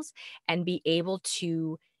skills and be able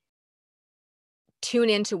to tune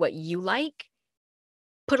into what you like,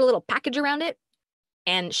 put a little package around it,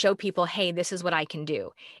 and show people, hey, this is what I can do.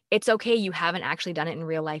 It's okay you haven't actually done it in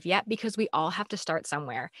real life yet because we all have to start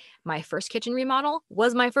somewhere. My first kitchen remodel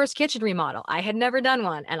was my first kitchen remodel. I had never done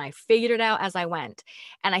one and I figured it out as I went.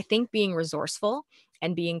 And I think being resourceful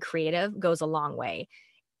and being creative goes a long way.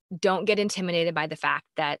 Don't get intimidated by the fact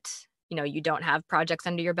that, you don't have projects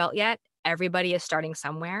under your belt yet. Everybody is starting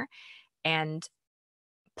somewhere, and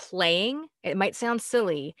playing, it might sound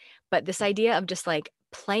silly, but this idea of just like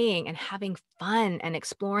playing and having fun and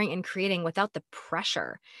exploring and creating without the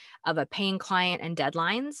pressure of a paying client and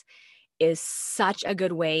deadlines is such a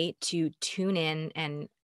good way to tune in and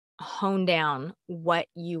hone down what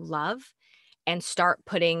you love and start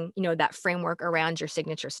putting, that framework around your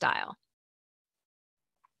signature style.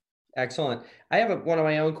 Excellent. I have one of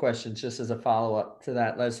my own questions just as a follow-up to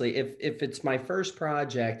that, Lesley. If it's my first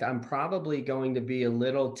project, I'm probably going to be a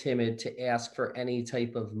little timid to ask for any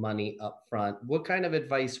type of money up front. What kind of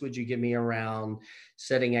advice would you give me around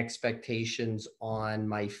setting expectations on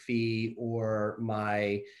my fee or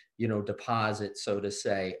my, deposit, so to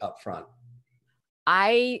say, up front?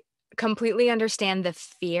 I completely understand the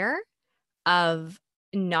fear of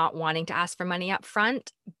not wanting to ask for money up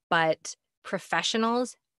front, but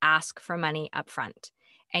professionals ask for money up front,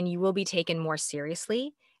 and you will be taken more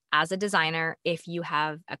seriously as a designer if you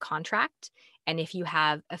have a contract and if you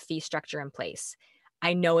have a fee structure in place.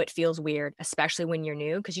 I know it feels weird, especially when you're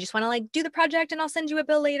new, because you just want to like do the project and I'll send you a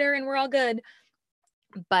bill later and we're all good.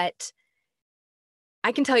 But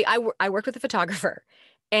I can tell you, I worked with a photographer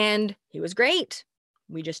and he was great.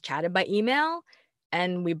 We just chatted by email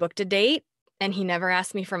and we booked a date, and he never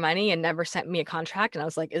asked me for money and never sent me a contract. And I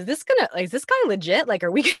was like, is this guy legit? Like,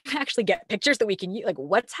 are we gonna actually get pictures that we can use? Like,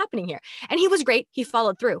 what's happening here? And he was great. He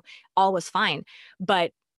followed through. All was fine.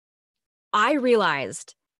 But I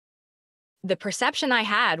realized the perception I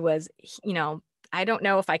had was, I don't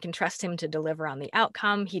know if I can trust him to deliver on the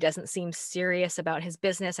outcome. He doesn't seem serious about his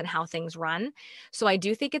business and how things run. So I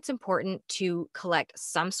do think it's important to collect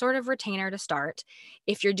some sort of retainer to start.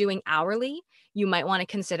 If you're doing hourly, you might want to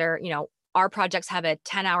consider, our projects have a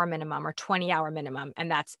 10-hour minimum or 20-hour minimum, and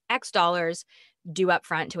that's X dollars due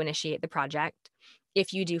upfront to initiate the project.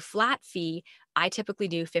 If you do flat fee, I typically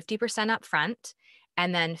do 50% upfront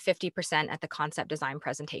and then 50% at the concept design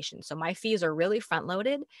presentation. So my fees are really front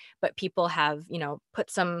loaded, but people have, put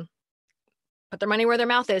their money where their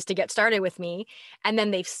mouth is to get started with me. And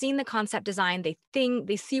then they've seen the concept design,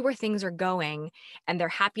 they see where things are going, and they're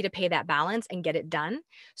happy to pay that balance and get it done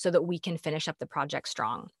so that we can finish up the project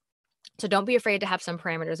strong. So don't be afraid to have some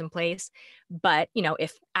parameters in place. But,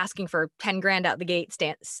 if asking for 10 grand out the gate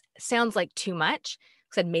sounds like too much,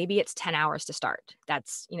 said maybe it's 10 hours to start.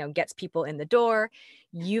 That's, gets people in the door.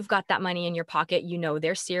 You've got that money in your pocket.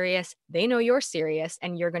 They're serious. They know you're serious,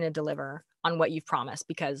 and you're going to deliver on what you've promised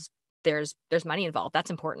because there's money involved.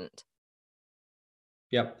 That's important.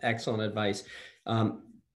 Yep. Excellent advice.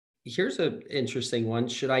 Here's an interesting one.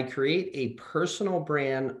 Should I create a personal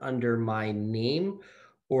brand under my name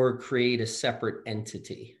or create a separate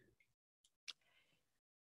entity?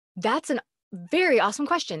 That's a very awesome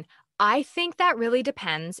question. I think that really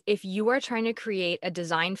depends. If you are trying to create a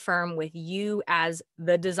design firm with you as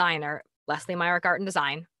the designer, Lesley Myrick Art and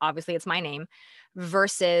Design, obviously it's my name,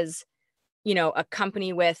 versus, a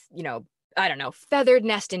company with, I don't know, Feathered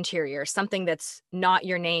Nest Interior, something that's not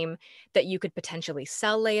your name that you could potentially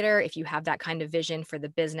sell later if you have that kind of vision for the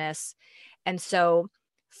business. And so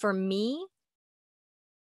for me,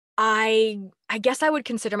 I guess I would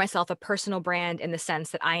consider myself a personal brand in the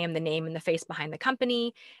sense that I am the name and the face behind the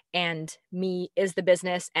company, and me is the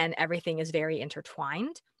business, and everything is very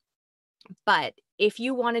intertwined. But if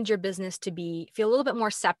you wanted your business to feel a little bit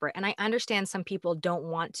more separate, and I understand some people don't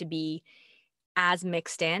want to be as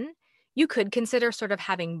mixed in, you could consider sort of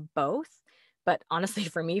having both. But honestly,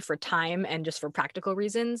 for me, for time and just for practical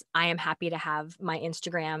reasons, I am happy to have my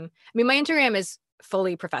Instagram. I mean, my Instagram is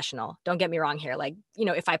fully professional. Don't get me wrong here. Like,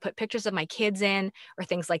 if I put pictures of my kids in or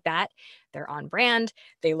things like that, they're on brand,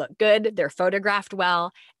 they look good, they're photographed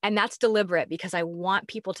well. And that's deliberate because I want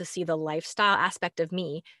people to see the lifestyle aspect of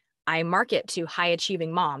me. I market to high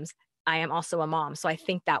achieving moms. I am also a mom. So I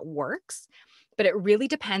think that works. But it really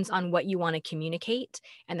depends on what you want to communicate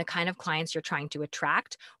and the kind of clients you're trying to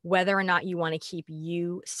attract, whether or not you want to keep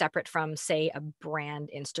you separate from, say, a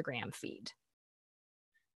brand Instagram feed.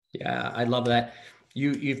 Yeah, I love that.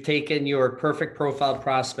 You've taken your perfect profile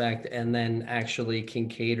prospect and then actually can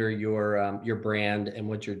cater your brand and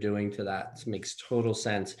what you're doing to that. This makes total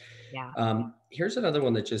sense. Yeah. Here's another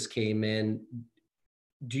one that just came in.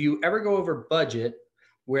 Do you ever go over budget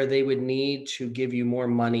where they would need to give you more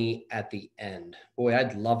money at the end? Boy,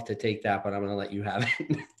 I'd love to take that, but I'm going to let you have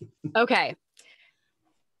it. Okay.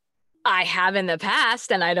 I have in the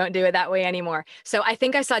past, and I don't do it that way anymore. So I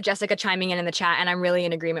think I saw Jessica chiming in the chat, and I'm really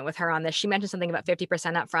in agreement with her on this. She mentioned something about 50%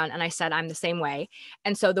 upfront, and I said I'm the same way.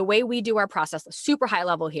 And so the way we do our process, super high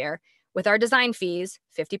level here, with our design fees,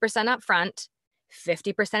 50% upfront,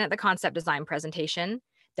 50% at the concept design presentation.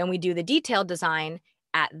 Then we do the detailed design.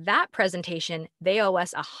 At that presentation, they owe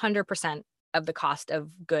us 100% of the cost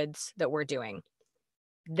of goods that we're doing.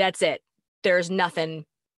 That's it. there's nothing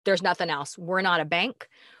else. We're not a bank.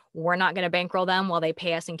 We're not going to bankroll them while they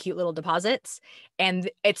pay us in cute little deposits. And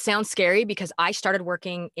it sounds scary because I started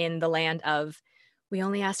working in the land of, we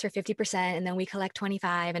only ask for 50% and then we collect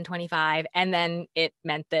 25 and 25. And then it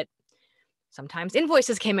meant that sometimes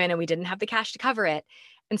invoices came in and we didn't have the cash to cover it.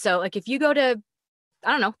 And so like if you go to,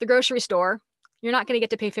 I don't know, the grocery store, you're not going to get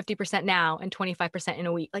to pay 50% now and 25% in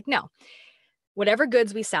a week. Like, no, whatever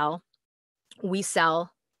goods we sell,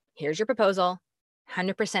 here's your proposal.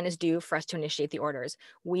 100% is due for us to initiate the orders.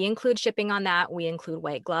 We include shipping on that. We include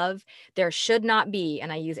white glove. There should not be,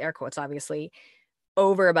 and I use air quotes, obviously,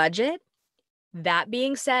 over budget. That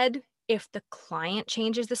being said, if the client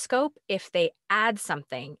changes the scope, if they add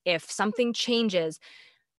something, if something changes,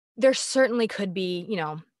 there certainly could be,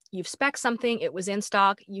 you've spec'd something, it was in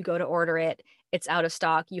stock, you go to order it, it's out of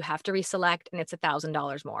stock, you have to reselect, and it's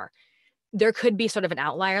 $1,000 more. There could be sort of an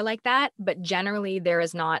outlier like that, but generally there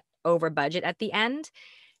is not over budget at the end.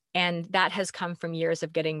 And that has come from years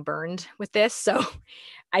of getting burned with this. So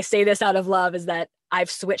I say this out of love, is that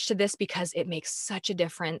I've switched to this because it makes such a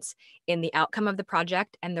difference in the outcome of the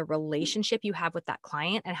project and the relationship you have with that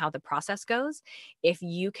client and how the process goes. If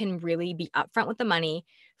you can really be upfront with the money,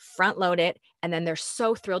 front load it, and then they're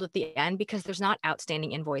so thrilled at the end because there's not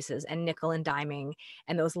outstanding invoices and nickel and diming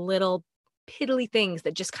and those little piddly things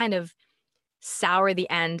that just kind of sour the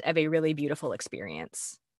end of a really beautiful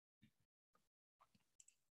experience.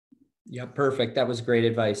 Yeah, perfect. That was great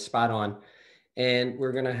advice. Spot on. And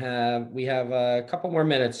we have a couple more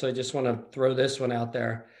minutes. So I just want to throw this one out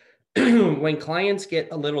there. When clients get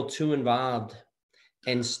a little too involved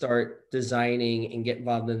and start designing and get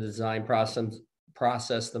involved in the design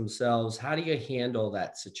process themselves, how do you handle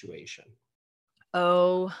that situation?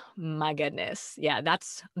 Oh my goodness. Yeah,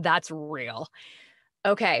 that's real.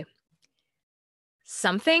 Okay.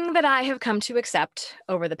 Something that I have come to accept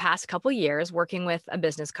over the past couple years working with a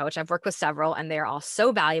business coach, I've worked with several and they're all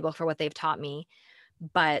so valuable for what they've taught me.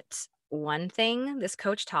 But one thing this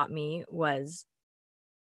coach taught me was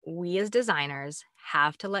we as designers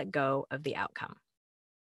have to let go of the outcome.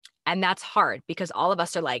 And that's hard because all of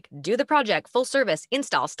us are like, do the project, full service,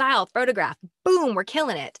 install, style, photograph, boom, we're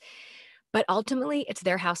killing it. But ultimately, it's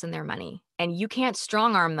their house and their money. And you can't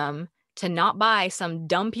strong arm them to not buy some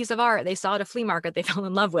dumb piece of art they saw at a flea market they fell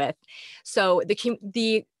in love with. So the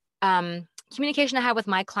communication I have with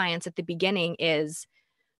my clients at the beginning is,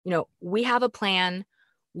 we have a plan.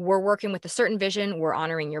 We're working with a certain vision. We're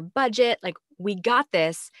honoring your budget. Like, we got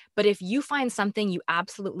this. But if you find something you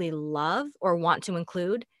absolutely love or want to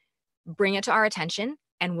include, bring it to our attention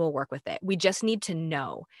and we'll work with it. We just need to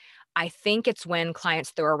know. I think it's when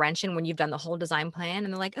clients throw a wrench in when you've done the whole design plan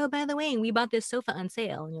and they're like, oh, by the way, we bought this sofa on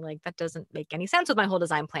sale. And you're like, that doesn't make any sense with my whole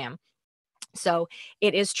design plan. So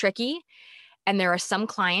it is tricky. And there are some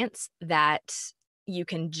clients that you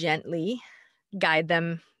can gently guide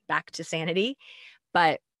them back to sanity.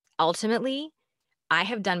 But ultimately, I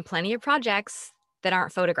have done plenty of projects that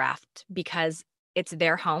aren't photographed because it's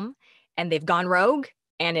their home and they've gone rogue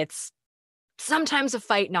and it's sometimes a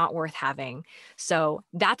fight not worth having. So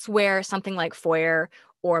that's where something like Foyr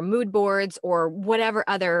or mood boards or whatever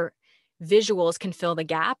other visuals can fill the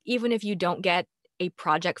gap. Even if you don't get a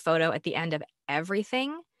project photo at the end of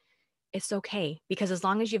everything, it's okay. Because as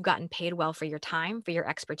long as you've gotten paid well for your time, for your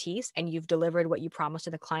expertise, and you've delivered what you promised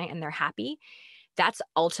to the client and they're happy, that's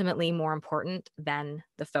ultimately more important than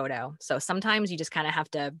the photo. So sometimes you just kind of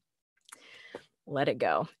have to let it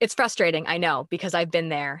go. It's frustrating, I know, because I've been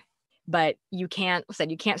there. But you can't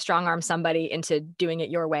strong arm somebody into doing it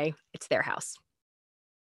your way. It's their house.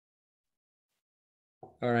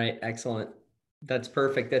 All right. Excellent. That's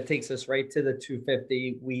perfect. That takes us right to the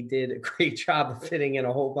 250. We did a great job of fitting in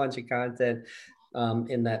a whole bunch of content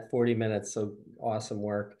in that 40 minutes. So awesome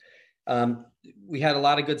work. We had a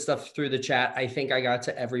lot of good stuff through the chat. I think I got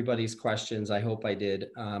to everybody's questions. I hope I did.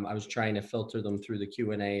 I was trying to filter them through the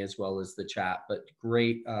Q&A as well as the chat, but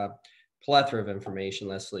great plethora of information,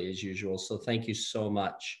 Lesley, as usual. So thank you so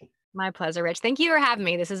much. My pleasure, Rich. Thank you for having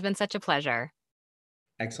me. This has been such a pleasure.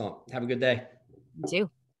 Excellent. Have a good day. You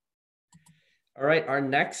too. All right. Our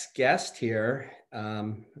next guest here,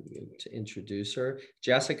 I'm going to introduce her,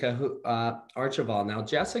 Jessica Archeval. Now,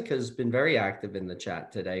 Jessica has been very active in the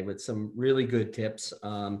chat today with some really good tips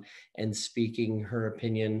and speaking her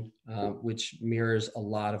opinion, which mirrors a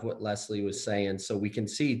lot of what Lesley was saying. So we can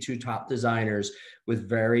see two top designers with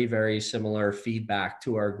very, very similar feedback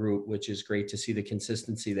to our group, which is great to see the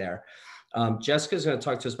consistency there. Jessica's going to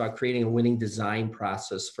talk to us about creating a winning design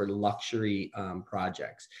process for luxury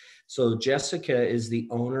projects. So Jessica is the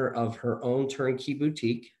owner of her own turnkey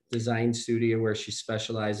boutique design studio where she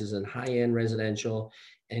specializes in high-end residential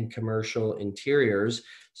and commercial interiors.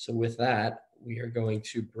 So with that, we are going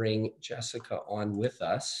to bring Jessica on with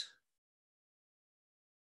us.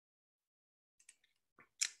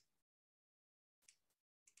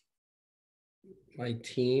 My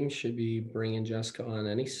team should be bringing Jessica on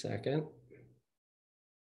any second.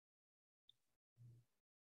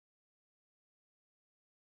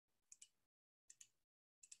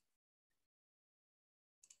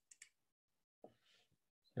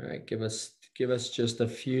 All right, give us just a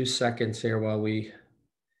few seconds here while we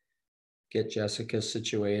get Jessica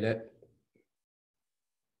situated.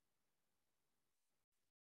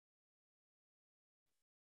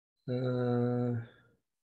 Hold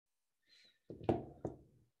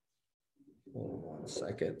on one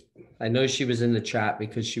second. I know she was in the chat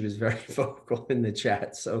because she was very vocal in the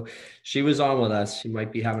chat. So she was on with us. She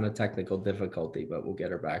might be having a technical difficulty, but we'll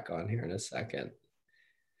get her back on here in a second.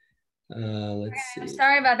 Let's see.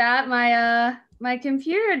 Sorry about that. My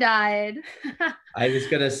computer died. I was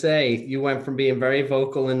gonna say you went from being very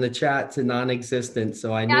vocal in the chat to non-existent.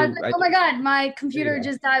 So I knew. Oh my God, my computer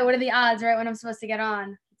just died. What are the odds, right? When I'm supposed to get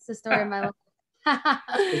on? It's the story of my life.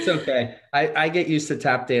 It's okay. I get used to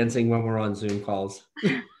tap dancing when we're on Zoom calls.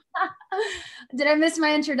 Did I miss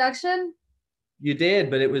my introduction? You did,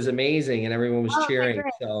 but it was amazing and everyone was cheering. Okay,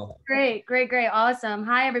 great. So Great. Awesome.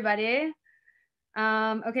 Hi, everybody.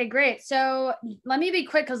 Okay, great. So let me be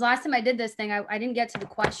quick because last time I did this thing, I didn't get to the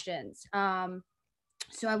questions.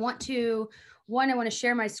 So I want to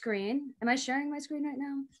share my screen. Am I sharing my screen right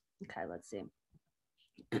now? Okay, let's see.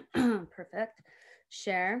 Perfect.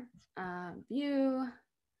 Share, view,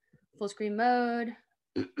 full screen mode.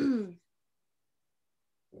 All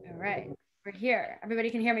right, we're here. Everybody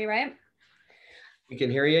can hear me, right? we can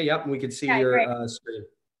hear you. Yep, we can see your screen.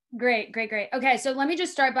 Great. Okay, so let me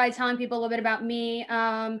just start by telling people a little bit about me.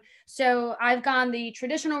 So I've gone the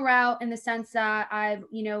traditional route in the sense that I've,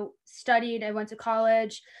 studied, I went to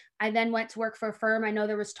college. I then went to work for a firm. I know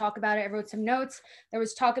there was talk about it. I wrote some notes. There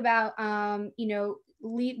was talk about,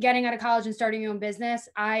 getting out of college and starting your own business.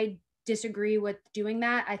 I disagree with doing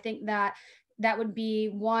that. I think that would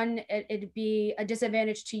be it'd be a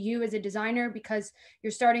disadvantage to you as a designer because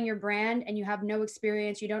you're starting your brand and you have no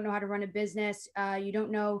experience. You don't know how to run a business. You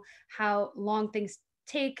don't know how long things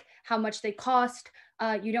take, how much they cost.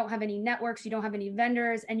 You don't have any networks, you don't have any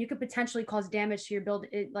vendors, and you could potentially cause damage to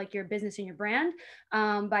your business and your brand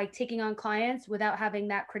by taking on clients without having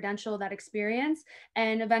that credential, that experience.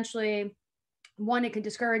 And eventually, one, it could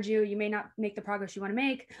discourage you. You may not make the progress you want to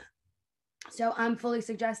make. So I'm fully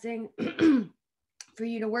suggesting for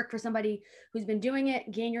you to work for somebody who's been doing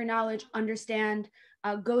it, gain your knowledge, understand,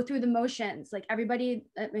 go through the motions. Like everybody,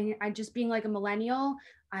 I just being like a millennial,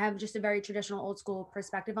 I have just a very traditional old school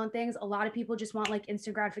perspective on things. A lot of people just want like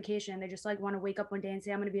instant gratification. They just like want to wake up one day and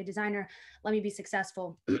say, I'm going to be a designer. Let me be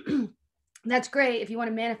successful. That's great. If you want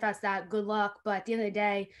to manifest that, good luck. But at the end of the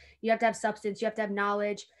day, you have to have substance, you have to have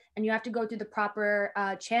knowledge, and you have to go through the proper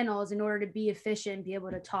channels in order to be efficient, be able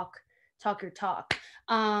to talk your talk.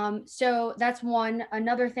 So that's one.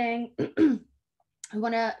 Another thing I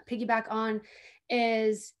want to piggyback on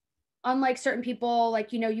is, unlike certain people,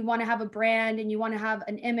 like, you want to have a brand and you want to have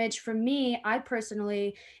an image. For me, I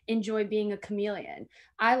personally enjoy being a chameleon.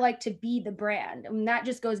 I like to be the brand. And that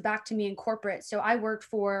just goes back to me in corporate. So I worked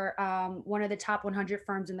for one of the top 100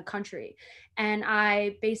 firms in the country. And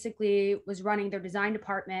I basically was running their design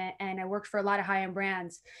department, and I worked for a lot of high-end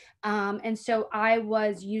brands. And so I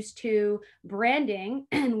was used to branding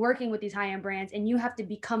and working with these high-end brands, and you have to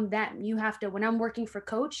become them. You have to, when I'm working for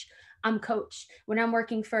Coach, I'm Coach. When I'm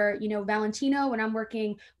working for, Valentino, when I'm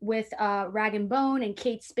working with Rag and Bone and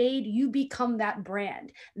Kate Spade, you become that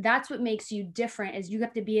brand. That's what makes you different, is you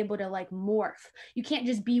have to be able to like morph. You can't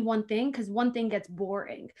just be one thing, because one thing gets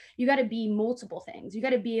boring. You got to be multiple things. You got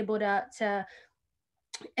to be able to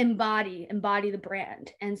embody the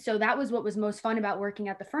brand. And so that was what was most fun about working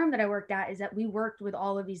at the firm that I worked at, is that we worked with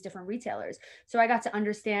all of these different retailers. So I got to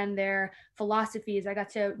understand their philosophies. I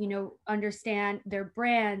got to, understand their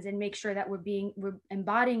brands and make sure that we're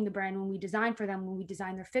embodying the brand when we design for them, when we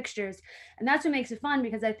design their fixtures. And that's what makes it fun,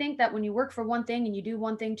 because I think that when you work for one thing and you do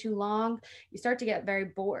one thing too long, you start to get very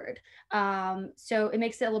bored. So it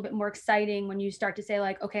makes it a little bit more exciting when you start to say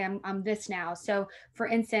like, okay, I'm this now. So for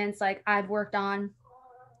instance, like I've worked on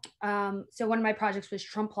So one of my projects was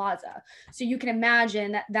Trump Plaza. So you can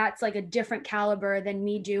imagine that that's like a different caliber than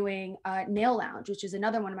me doing Nail Lounge, which is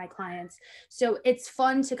another one of my clients. So it's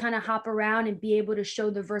fun to kind of hop around and be able to show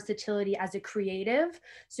the versatility as a creative.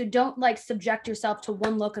 So don't like subject yourself to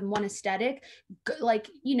one look and one aesthetic. Like,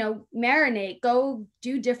 you know, marinate, go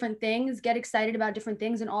do different things, get excited about different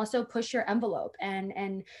things, and also push your envelope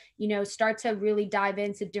and you know, start to really dive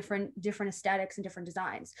into different aesthetics and different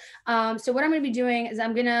designs. So what I'm going to be doing is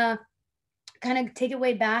I'm going to kind of take it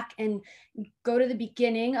way back and go to the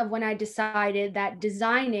beginning of when I decided that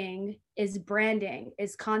designing is branding,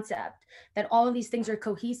 is concept, that all of these things are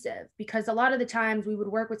cohesive. Because a lot of the times we would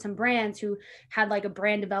work with some brands who had like a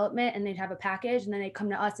brand development and they'd have a package and then they'd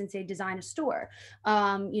come to us and say, design a store,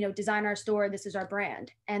 you know, design our store, this is our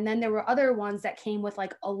brand. And then there were other ones that came with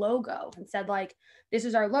like a logo and said like, this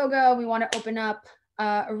is our logo, we want to open up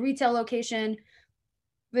a retail location,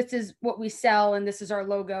 this is what we sell and this is our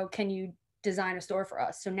logo, can you design a store for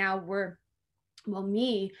us? So now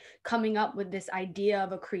me coming up with this idea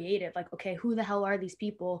of a creative, like, okay, who the hell are these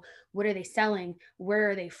people? What are they selling?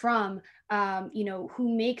 Where are they from? You know,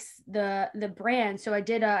 who makes the brand? So I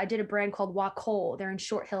did a brand called Walk Whole. They're in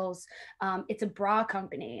Short Hills. It's a bra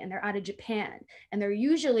company and they're out of Japan. And they're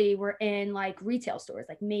usually were in like retail stores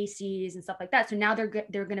like Macy's and stuff like that. So now they're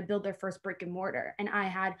going to build their first brick and mortar. And I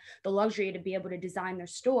had the luxury to be able to design their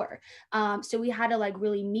store. So we had to like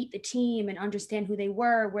really meet the team and understand who they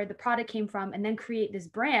were, where the product came from, and then create this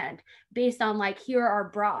brand based on like, here are our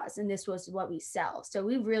bras and this was what we sell. So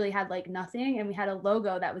we really had like nothing, and we had a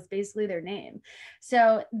logo that was basically their name.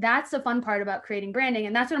 So that's the fun part about creating branding,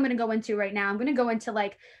 and that's what I'm going to go into right now. I'm going to go into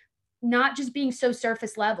like not just being so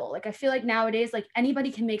surface level. Like I feel like nowadays, like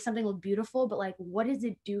anybody can make something look beautiful, but like, what does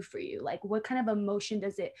it do for you? Like, what kind of emotion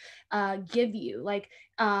does it give you? Like,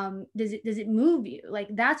 does it move you?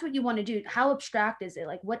 Like, that's what you want to do. How abstract is it?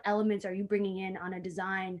 Like, what elements are you bringing in on a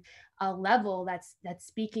design level that's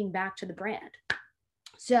speaking back to the brand?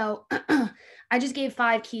 So I just gave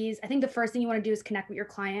 5 keys. I think the first thing you want to do is connect with your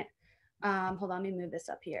client. Hold on, let me move this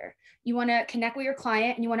up here. You want to connect with your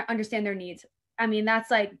client and you want to understand their needs. I mean, that's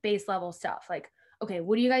like base level stuff. Like, okay,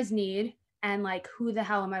 what do you guys need? And like, who the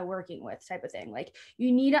hell am I working with type of thing? Like,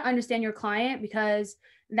 you need to understand your client, because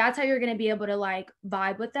that's how you're going to be able to like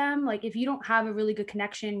vibe with them. Like, if you don't have a really good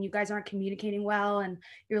connection, you guys aren't communicating well, and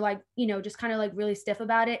you're like, you know, just kind of like really stiff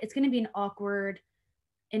about it, it's going to be an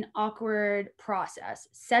awkward process.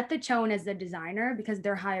 Set the tone as the designer, because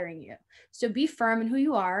they're hiring you. So be firm in who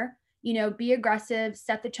you are. You know, be aggressive,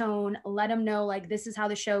 set the tone, let them know like, this is how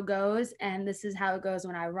the show goes and this is how it goes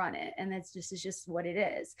when I run it. And it's just what it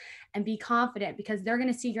is. And be confident, because they're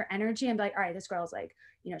going to see your energy and be like, all right, this girl's like,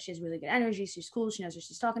 you know, she has really good energy. She's cool. She knows what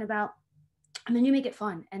she's talking about. And then you make it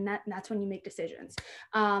fun. And that's when you make decisions.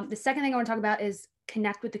 The second thing I want to talk about is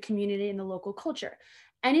connect with the community and the local culture.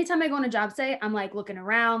 Anytime I go on a job site, I'm like looking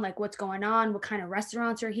around, like what's going on, what kind of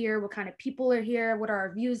restaurants are here, what kind of people are here, what are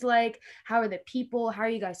our views like, how are the people, how are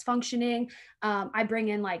you guys functioning? I bring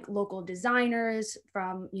in like local designers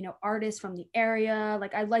from, you know, artists from the area.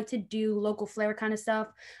 Like I like to do local flair kind of stuff.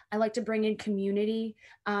 I like to bring in community,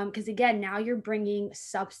 because again, now you're bringing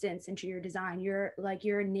substance into your design. You're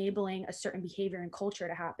enabling a certain behavior and culture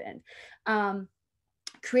to happen.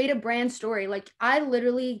 Create a brand story. Like I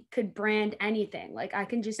literally could brand anything. Like I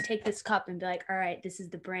can just take this cup and be like, all right, this is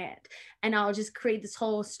the brand. And I'll just create this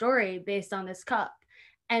whole story based on this cup.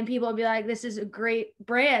 And people will be like, this is a great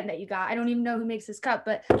brand that you got. I don't even know who makes this cup,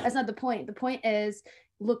 but that's not the point. The point is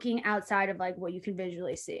looking outside of like what you can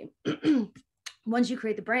visually see. Once you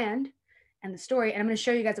create the brand and the story, and I'm going to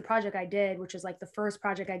show you guys a project I did, which is like the first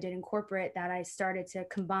project I did in corporate that I started to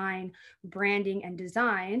combine branding and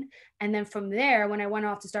design. And then from there, when I went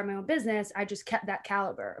off to start my own business, I just kept that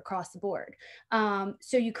caliber across the board.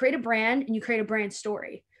 So you create a brand and you create a brand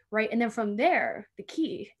story, right? And then from there, the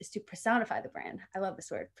key is to personify the brand. I love this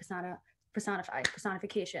word,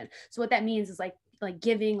 personification. So what that means is like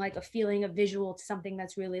giving like a feeling, a visual to something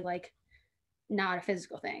that's really like not a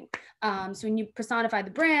physical thing. So when you personify the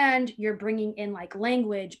brand, you're bringing in like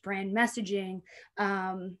language, brand messaging,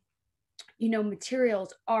 you know,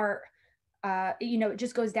 materials, art, you know, it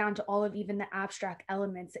just goes down to all of even the abstract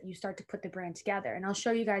elements that you start to put the brand together. And I'll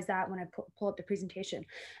show you guys that when I pull up the presentation.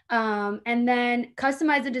 And then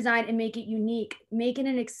customize the design and make it unique, make it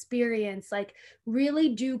an experience, like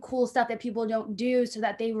really do cool stuff that people don't do so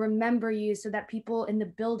that they remember you, so that people in the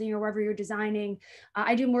building or wherever you're designing,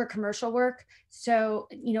 I do more commercial work. So,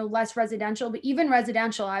 you know, less residential, but even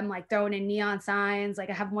residential, I'm like throwing in neon signs. Like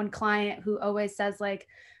I have one client who always says like,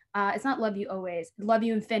 it's not love you always, love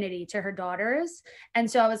you infinity to her daughters. And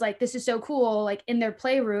so I was like, this is so cool. Like in their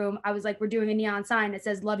playroom, I was like, we're doing a neon sign that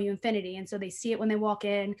says love you infinity. And so they see it when they walk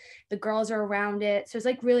in, the girls are around it. So it's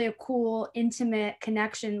like really a cool, intimate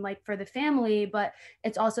connection, like for the family, but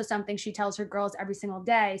it's also something she tells her girls every single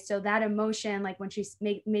day. So that emotion, like when she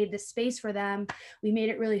made this space for them, we made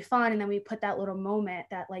it really fun. And then we put that little moment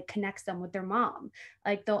that like connects them with their mom.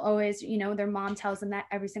 Like they'll always, you know, their mom tells them that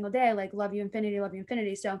every single day, like love you infinity, love you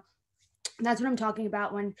infinity. So that's what I'm talking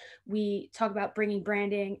about when we talk about bringing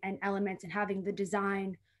branding and elements and having the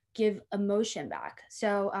design give emotion back.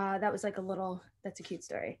 So that was like that's a cute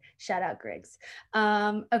story. Shout out Griggs.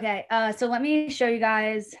 Okay, so let me show you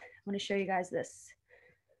guys, I want to show you guys this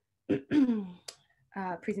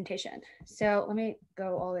presentation. So let me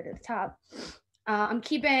go all the way to the top. I'm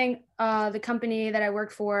keeping the company that I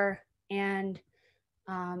work for and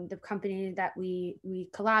the company that we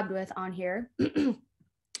collabed with on here.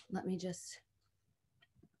 Let me just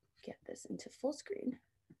get this into full screen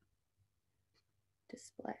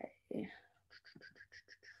display.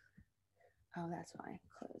 Oh, that's why.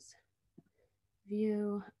 Close.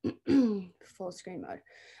 View. Full screen mode.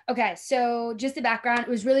 Okay, so just the background. It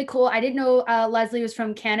was really cool. I didn't know Lesley was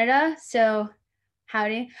from Canada, so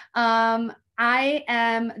howdy. So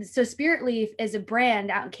Spirit Leaf is a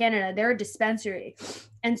brand out in Canada. They're a dispensary.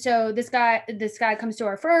 And so this guy comes to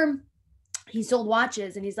our firm. He sold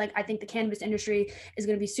watches and he's like, I think the cannabis industry is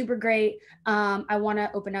going to be super great. I want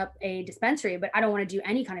to open up a dispensary, but I don't want to do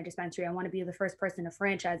any kind of dispensary. I want to be the first person to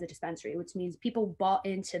franchise a dispensary, which means people bought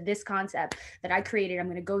into this concept that I created. I'm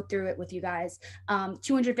going to go through it with you guys.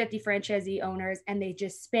 250 franchisee owners, and they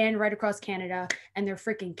just span right across Canada and they're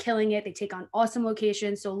freaking killing it. They take on awesome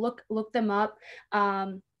locations. So look them up.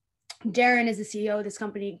 Darren is the CEO of this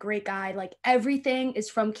company, great guy. Like everything is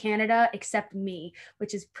from Canada except me,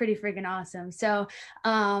 which is pretty freaking awesome. So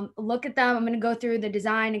look at them. I'm going to go through the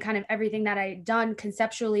design and kind of everything that I done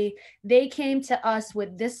conceptually. They came to us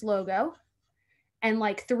with this logo and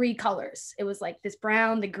like 3 colors. It was like this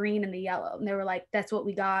brown, the green, and the yellow. And they were like, that's what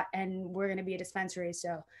we got. And we're going to be a dispensary.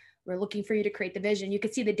 So we're looking for you to create the vision. You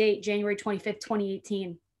can see the date, January 25th,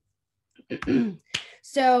 2018.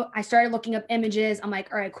 So I started looking up images. I'm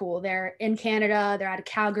like, all right, cool. They're in Canada. They're out of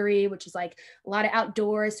Calgary, which is like a lot of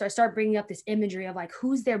outdoors. So I started bringing up this imagery of like,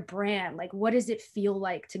 who's their brand? Like, what does it feel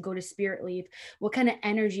like to go to Spirit Leaf? What kind of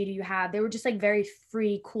energy do you have? They were just like very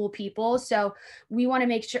free, cool people. So we want to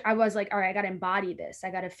make sure, I was like, all right, I got to embody this. I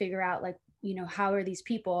got to figure out like, you know, how are these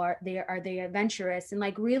people? Are they adventurous? And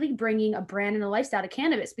like really bringing a brand and a lifestyle to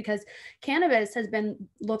cannabis, because cannabis has been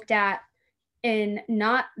looked at in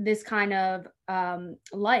not this kind of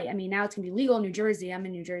light. I mean, now it's gonna be legal in New Jersey. I'm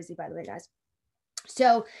in New Jersey, by the way, guys.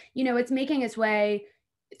 So, you know, it's making its way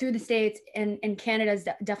through the States, and Canada's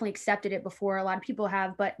definitely accepted it before a lot of people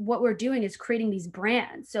have. But what we're doing is creating these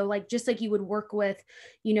brands. So like, just like you would work with,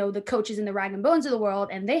 you know, the coaches in the Rag and Bones of the world,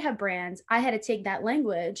 and they have brands, I had to take that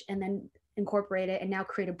language and then incorporate it and now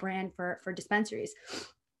create a brand for dispensaries.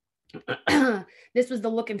 This was the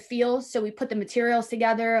look and feel. So we put the materials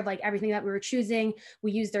together of like everything that we were choosing.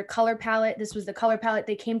 We used their color palette. This was the color palette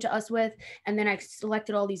they came to us with. And then I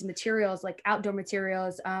selected all these materials, like outdoor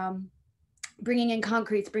materials, bringing in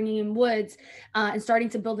concretes, bringing in woods, and starting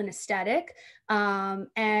to build an aesthetic.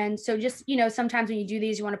 And so just, you know, sometimes when you do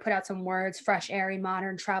these, you want to put out some words: fresh, airy,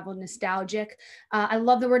 modern, travel, nostalgic. I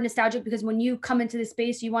love the word nostalgic because when you come into the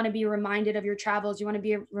space, you want to be reminded of your travels. You want to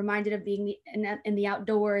be reminded of being in the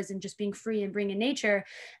outdoors and just being free and bringing nature.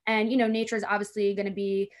 And, you know, nature is obviously going to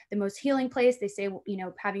be the most healing place. They say, you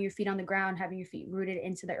know, having your feet on the ground, having your feet rooted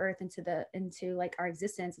into the earth, into like our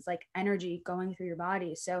existence, is like energy going through your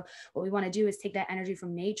body. So what we want to do is take that energy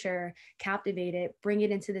from nature, captivate it, bring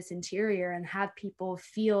it into this interior, and have people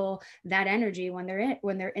feel that energy when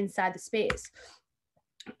they're inside the space.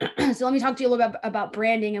 So let me talk to you a little bit about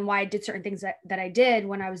branding and why I did certain things that I did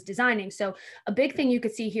when I was designing. So a big thing you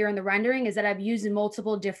could see here in the rendering is that I've used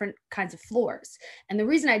multiple different kinds of floors. And the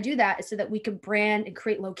reason I do that is so that we could brand and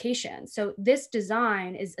create locations. So this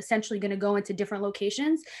design is essentially going to go into different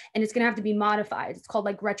locations, and it's going to have to be modified. It's called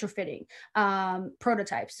like retrofitting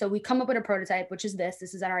prototypes. So we come up with a prototype, which is this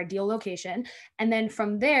is our ideal location. And then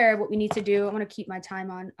from there, what we need to do, I'm going to keep my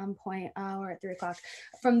time on point. We're at 3 o'clock.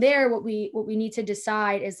 From there, what we need to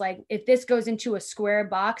decide is like, if this goes into a square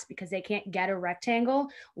box because they can't get a rectangle,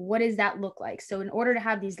 what does that look like? So in order to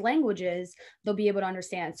have these languages, they'll be able to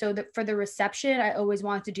understand. So for the reception, I always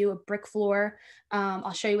wanted to do a brick floor.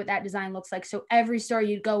 I'll show you what that design looks like. So every store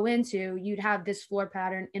you'd go into, you'd have this floor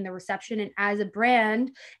pattern in the reception. And as a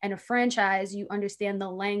brand and a franchise, you understand the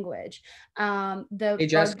language. Hey,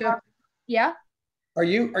 Jessica. Yeah. Are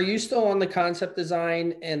you still on the concept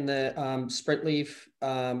design and the Sprint Leaf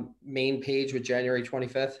main page with January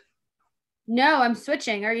 25th? No, I'm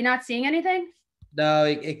switching. Are you not seeing anything? No,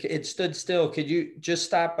 it stood still. Could you just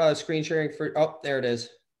stop screen sharing for, oh, there it is.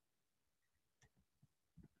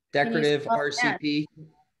 Can you Decorative scroll down? RCP.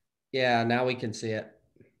 Yeah, now we can see it.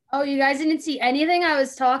 Oh, you guys didn't see anything I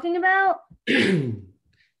was talking about?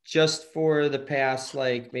 Just for the past,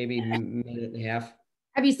 like maybe minute and a half.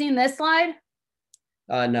 Have you seen this slide?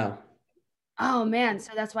 No. Oh man,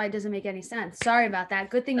 so that's why it doesn't make any sense. Sorry about that.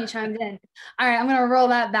 Good thing you chimed in. All right, I'm gonna roll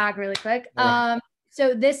that back really quick. Okay.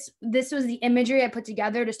 So this was the imagery I put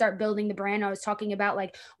together to start building the brand. I was talking about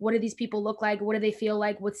like what do these people look like? What do they feel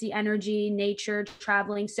like? What's the energy, nature,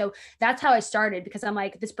 traveling? So that's how I started because I'm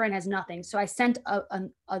like, this brand has nothing. So I sent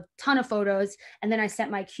a ton of photos and then I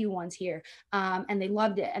sent my Q ones here. And they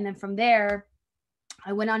loved it. And then from there,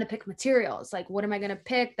 I went on to pick materials, like what am I going to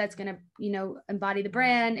pick that's going to, embody the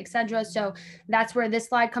brand, etc. So that's where this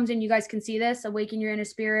slide comes in. You guys can see this: awaken your inner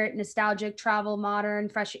spirit, nostalgic, travel, modern,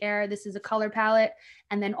 fresh air. This is a color palette,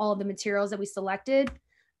 and then all of the materials that we selected.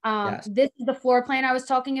 Yes. This is the floor plan I was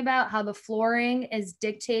talking about, how the flooring is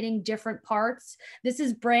dictating different parts. This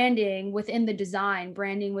is branding within the design,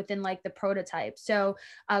 branding within like the prototype. So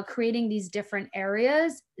creating these different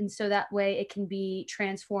areas. And so that way it can be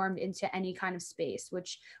transformed into any kind of space,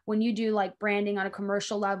 which when you do like branding on a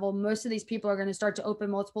commercial level, most of these people are going to start to open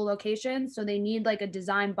multiple locations. So they need like a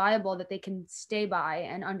design Bible that they can stay by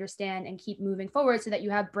and understand and keep moving forward so that you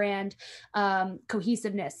have brand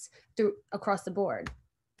cohesiveness through across the board.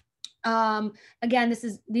 Again,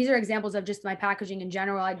 these are examples of just my packaging in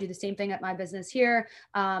general. I do the same thing at my business here.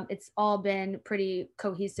 It's all been pretty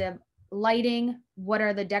cohesive. Lighting, what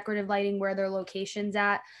are the decorative lighting, where their locations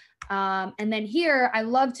at? And then here, I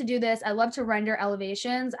love to do this. I love to render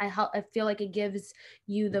elevations. I feel like it gives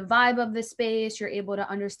you the vibe of the space. You're able to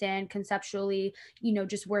understand conceptually,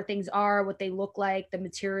 just where things are, what they look like, the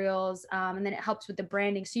materials, and then it helps with the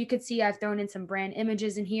branding. So you could see I've thrown in some brand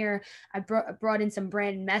images in here. I brought in some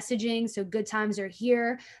brand messaging. So good times are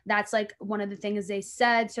here. That's like one of the things they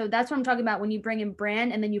said. So that's what I'm talking about when you bring in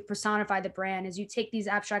brand and then you personify the brand, is you take these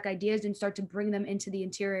abstract ideas and start to bring them into the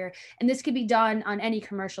interior. And this could be done on any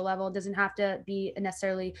commercial level. It doesn't have to be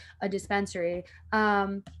necessarily a dispensary.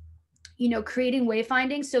 Creating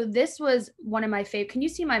wayfinding. So this was one of my favorite. Can you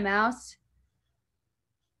see my mouse?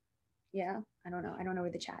 Yeah, I don't know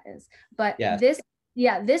where the chat is, but Yes.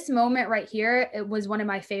 this moment right here, it was one of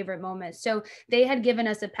my favorite moments. So they had given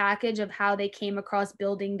us a package of how they came across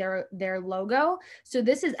building their logo. So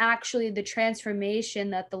this is actually the transformation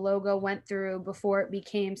that the logo went through before it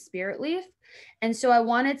became Spirit Leaf. And so I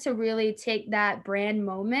wanted to really take that brand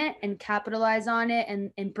moment and capitalize on it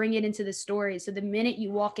and bring it into the story. So the minute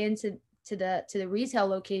you walk into the retail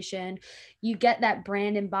location, you get that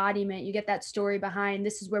brand embodiment, you get that story behind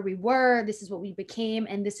this is where we were, this is what we became,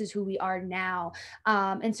 and this is who we are now.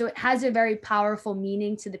 And so it has a very powerful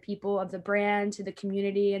meaning to the people of the brand, to the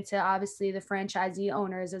community, and to obviously the franchisee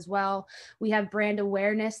owners as well. We have brand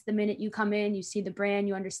awareness. The minute you come in, you see the brand,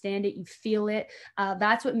 you understand it, you feel it.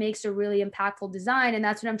 That's what makes a really impactful design. And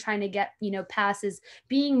that's what I'm trying to get, past, is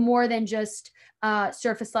being more than just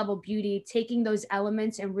surface level beauty, taking those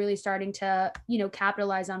elements and really starting to,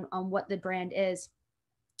 capitalize on what the brand is.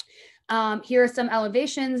 Here are some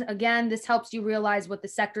elevations. Again, this helps you realize what the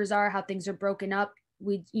sectors are, how things are broken up.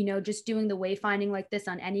 We, just doing the wayfinding like this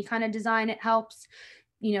on any kind of design, it helps,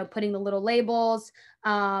 putting the little labels.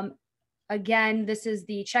 Again, this is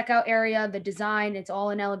the checkout area, the design, it's all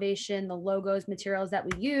in elevation, the logos, materials that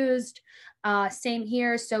we used. Same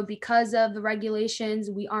here. So because of the regulations,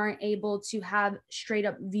 we aren't able to have straight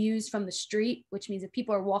up views from the street, which means if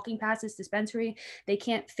people are walking past this dispensary, they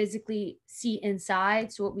can't physically see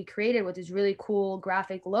inside. So what we created with this really cool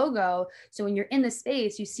graphic logo. So when you're in the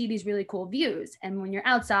space, you see these really cool views. And when you're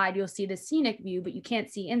outside, you'll see the scenic view, but you can't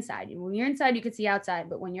see inside. And when you're inside, you can see outside,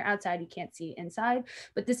 but when you're outside, you can't see inside.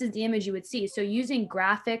 But this is the image you would see. So using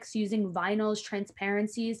graphics, using vinyls,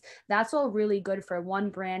 transparencies, that's all really good for one,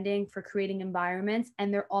 branding, for creating environments.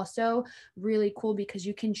 And they're also really cool because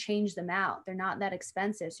you can change them out. They're not that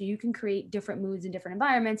expensive. So you can create different moods in different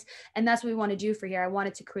environments. And that's what we want to do for here. I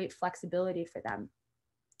wanted to create flexibility for them.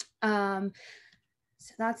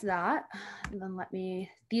 So that's that. And then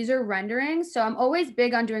these are renderings. So I'm always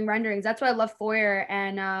big on doing renderings. That's why I love Foyr.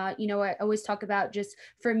 And, I always talk about, just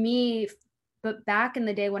for me, but back in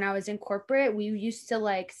the day when I was in corporate, we used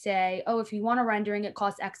to say, oh, if you want a rendering, it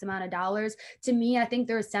costs X amount of dollars. To me, I think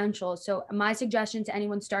they're essential. So my suggestion to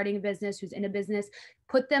anyone starting a business, who's in a business,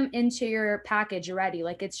 put them into your package already.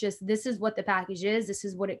 Like, it's just, this is what the package is. This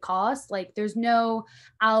is what it costs. Like, there's no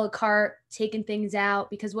a la carte taking things out,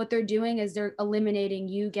 because what they're doing is they're eliminating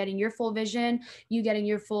you getting your full vision, you getting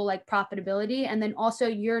your full like profitability. And then also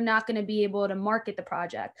you're not going to be able to market the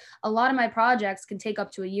project. A lot of my projects can take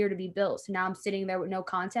up to a year to be built. So now I'm sitting there with no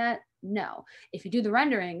content. No, if you do the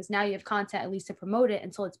renderings, now you have content at least to promote it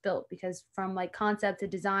until it's built, because from like concept to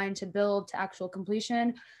design to build to actual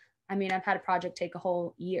completion, I mean, I've had a project take a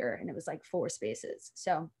whole year and it was like 4 spaces.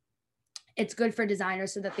 So it's good for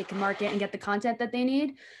designers so that they can market and get the content that they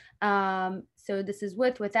need. So this is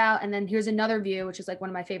with, without, and then here's another view, which is like one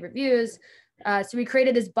of my favorite views. So we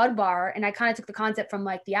created this bud bar, and I kind of took the concept from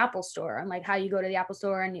like the Apple store, and like how you go to the Apple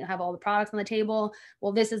store and you have all the products on the table.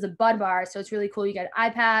 Well, this is a bud bar. So it's really cool. You get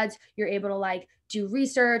iPads, you're able to like do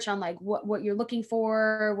research on like what you're looking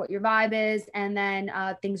for, what your vibe is, and then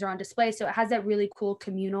things are on display. So it has that really cool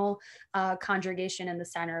communal congregation in the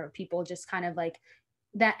center of people just kind of like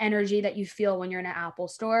that energy that you feel when you're in an Apple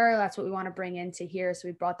store. That's what we want to bring into here. So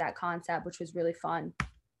we brought that concept, which was really fun.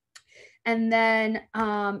 And then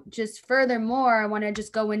just furthermore, I want to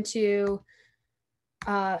just go into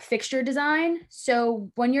fixture design.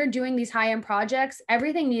 So when you're doing these high-end projects,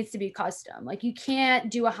 everything needs to be custom. Like, you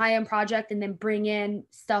can't do a high-end project and then bring in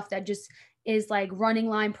stuff that just is like running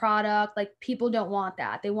line product. Like, people don't want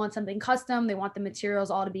that. They want something custom. They want the materials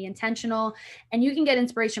all to be intentional, and you can get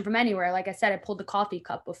inspiration from anywhere. Like I said, I pulled the coffee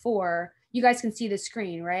cup before. You guys can see the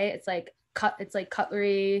screen, right? It's like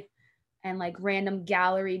cutlery and like random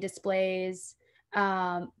gallery displays.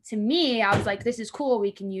 To me, I was like, this is cool.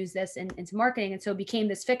 We can use this into marketing. And so it became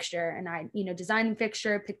this fixture, and I, designed the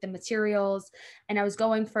fixture, picked the materials, and I was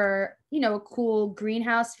going for, a cool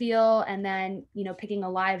greenhouse feel. And then, picking a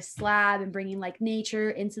live slab and bringing like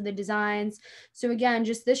nature into the designs. So again,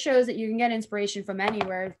 just this shows that you can get inspiration from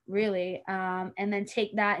anywhere, really. And then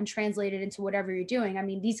take that and translate it into whatever you're doing. I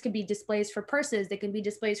mean, these could be displays for purses. They can be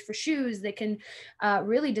displays for shoes. They can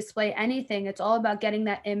really display anything. It's all about getting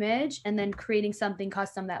that image and then creating something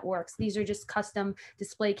custom that works. These are just custom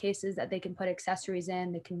display cases that they can put accessories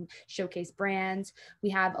in. They can showcase brands. We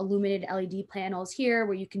have illuminated LED panels here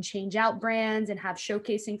where you can change out brands and have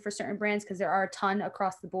showcasing for certain brands, because there are a ton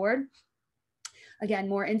across the board. Again,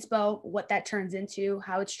 more inspo, what that turns into,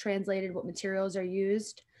 how it's translated, what materials are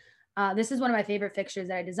used. This is one of my favorite fixtures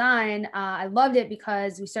that I designed. I loved it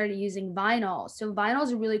because we started using vinyl. So vinyl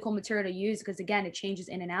is a really cool material to use because, again, it changes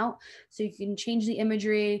in and out. So you can change the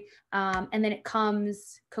imagery, and then it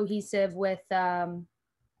comes cohesive with,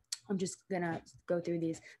 I'm just gonna go through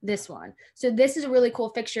this one. So this is a really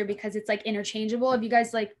cool fixture because it's like interchangeable. Have you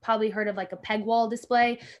guys like probably heard of like a peg wall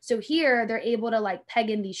display? So here they're able to like peg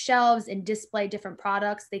in these shelves and display different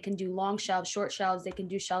products. They can do long shelves, short shelves. They can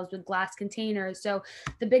do shelves with glass containers. So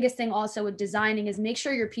the biggest thing also with designing is make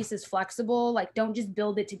sure your piece is flexible. Like, don't just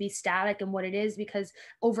build it to be static and what it is, because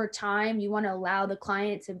over time you want to allow the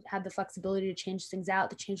client to have the flexibility to change things out,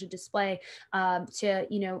 to change the display,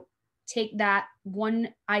 to, take that one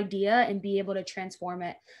idea and be able to transform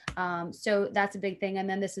it. So that's a big thing. And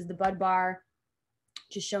then this is the bud bar,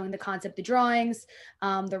 just showing the concept, the drawings,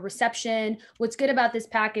 the reception. What's good about this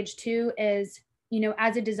package too is,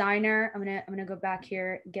 as a designer, I'm gonna go back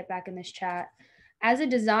here, get back in this chat. As a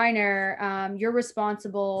designer, you're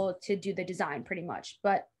responsible to do the design pretty much,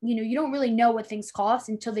 but you don't really know what things cost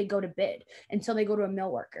until they go to bid, until they go to a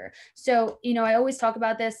mill worker. So, I always talk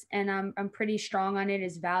about this, and I'm pretty strong on it,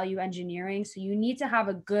 is value engineering. So you need to have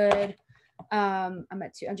a good, I'm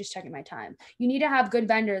just checking my time. You need to have good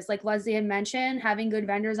vendors, like Lesley had mentioned, having good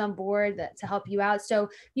vendors on board to help you out. So,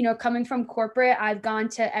 coming from corporate, I've gone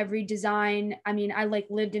to every design. I mean, I like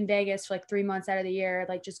lived in Vegas for like 3 months out of the year,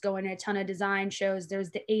 like just going to a ton of design shows. There's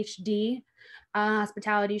the HD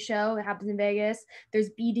hospitality show. It happens in Vegas. There's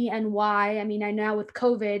BDNY. I mean, I know with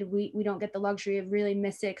COVID, we don't get the luxury of really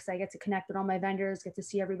miss it because I get to connect with all my vendors, get to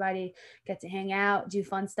see everybody, get to hang out, do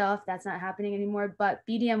fun stuff. That's not happening anymore. But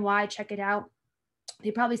BDNY, check it out.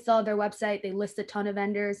 They probably still have their website. They list a ton of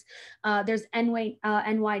vendors. There's NY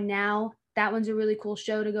Now. That one's a really cool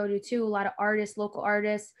show to go to too. A lot of artists, local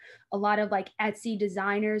artists, a lot of like Etsy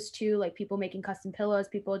designers too, like people making custom pillows,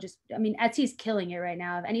 Etsy's killing it right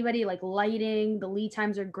now. If anybody like lighting, the lead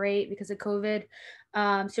times are great because of COVID.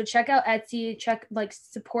 So check out Etsy,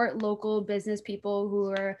 support local business people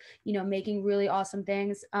who are, making really awesome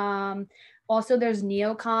things. Also, there's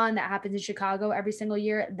NeoCon that happens in Chicago every single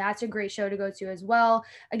year. That's a great show to go to as well.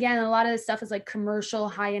 Again, a lot of this stuff is like commercial,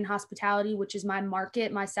 high-end hospitality, which is my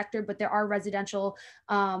market, my sector, but there are residential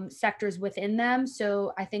sectors within them.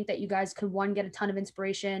 So I think that you guys could, one, get a ton of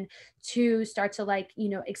inspiration, two, start to like, you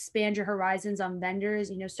know, expand your horizons on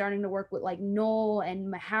vendors, you know, starting to work with like Knoll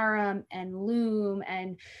and Maharam and Loom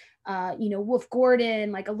and, you know, Wolf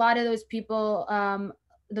Gordon, like a lot of those people,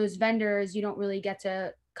 those vendors, you don't really get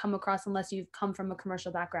to come across unless you've come from a commercial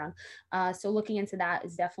background. So looking into that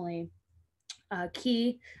is definitely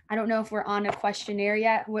key. I don't know if we're on a questionnaire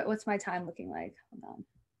yet. What's my time looking like? Hold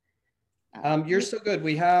on. You're so good.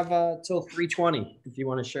 We have till 3:20 if you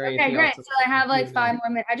want to share anything. Okay, great. Else. So I have like 5 more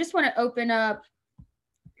minutes. I just want to open up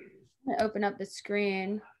the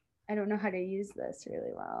screen. I don't know how to use this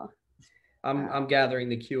really well. I'm gathering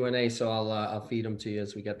the Q&A, so I'll feed them to you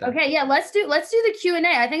as we get that. Okay, yeah, let's do the Q&A.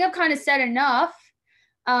 I think I've kind of said enough.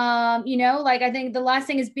 You know, like I think the last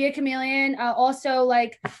thing is be a chameleon. Also,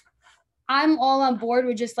 like I'm all on board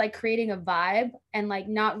with just like creating a vibe and like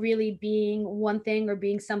not really being one thing or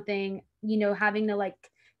being something, you know, having to like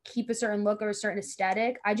keep a certain look or a certain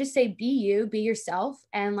aesthetic. I just say be you, be yourself,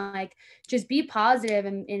 and like just be positive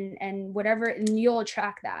and whatever, and you'll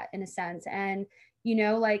attract that in a sense. And you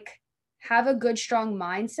know, like have a good strong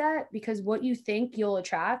mindset, because what you think you'll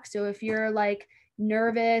attract. So if you're like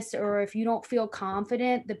nervous or if you don't feel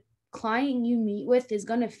confident, the client you meet with is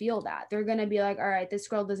going to feel that. They're going to be like, all right, this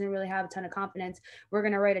girl doesn't really have a ton of confidence. We're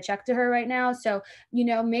going to write a check to her right now. So, you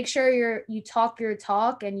know, make sure you talk your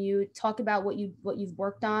talk and you talk about what you've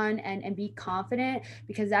worked on and be confident,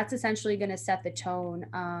 because that's essentially going to set the tone.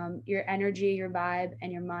 Your energy, your vibe,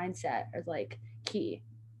 and your mindset are like key.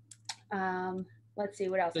 Let's see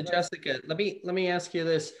what else. So Jessica, let me ask you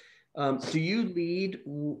this. Do you lead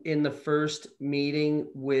in the first meeting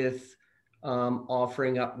with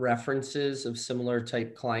offering up references of similar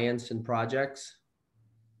type clients and projects?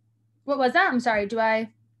 What was that? I'm sorry.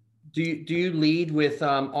 Do you lead with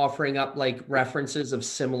offering up like references of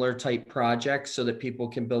similar type projects so that people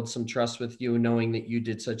can build some trust with you, knowing that you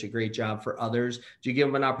did such a great job for others? Do you give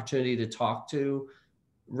them an opportunity to talk to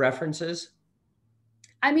references?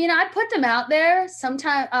 I mean, I put them out there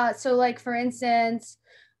sometimes. So like, for instance,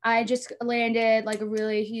 I just landed like a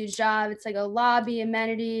really huge job. It's like a lobby,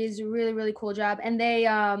 amenities, a really, really cool job. And they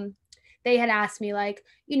had asked me like,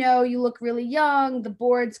 you know, you look really young. The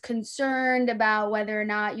board's concerned about whether or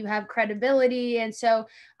not you have credibility. And so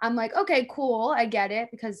I'm like, okay, cool. I get it,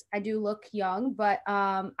 because I do look young, but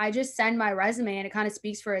I just send my resume and it kind of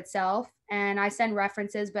speaks for itself. And I send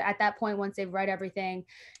references, but at that point, once they've read everything,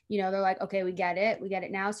 you know, they're like, okay, we get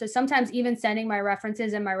it now. So sometimes even sending my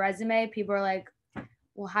references and my resume, people are like,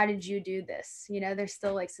 well, how did you do this? You know, they're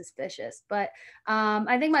still like suspicious. But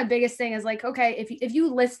I think my biggest thing is like, okay, if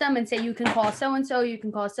you list them and say you can call so-and-so, you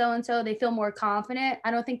can call so-and-so, they feel more confident.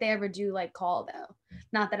 I don't think they ever do like call though.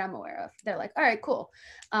 Not that I'm aware of. They're like, all right, cool.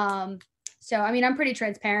 So, I mean, I'm pretty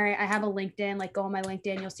transparent. I have a LinkedIn, like go on my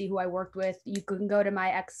LinkedIn, you'll see who I worked with. You can go to my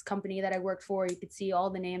ex company that I worked for. You could see all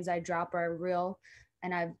the names I drop are real,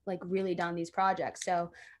 and I've like really done these projects.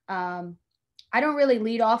 So, I don't really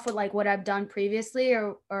lead off with like what I've done previously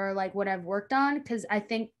or like what I've worked on, because I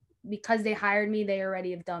think because they hired me, they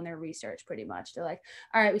already have done their research pretty much. They're like,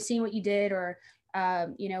 all right, we've seen what you did, or,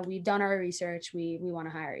 you know, we've done our research. We want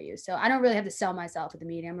to hire you. So I don't really have to sell myself at the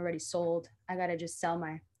meeting. I'm already sold. I got to just sell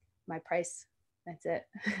my price. That's it.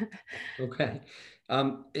 Okay.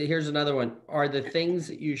 Here's another one. Are the things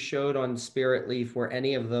that you showed on Spirit Leaf, were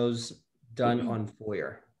any of those done on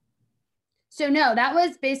Foyr? So no, that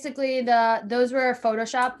was basically those were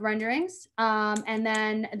Photoshop renderings. And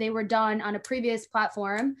then they were done on a previous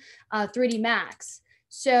platform, 3D Max.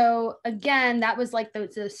 So again, that was like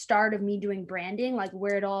the start of me doing branding, like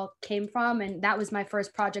where it all came from. And that was my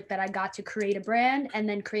first project that I got to create a brand and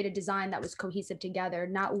then create a design that was cohesive together,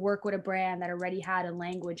 not work with a brand that already had a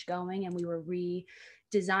language going and we were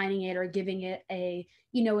redesigning it or giving it a,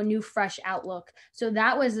 you know, a new fresh outlook. So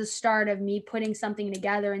that was the start of me putting something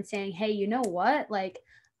together and saying, hey, you know what, like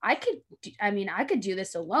I could do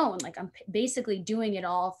this alone. Like I'm basically doing it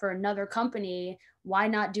all for another company. Why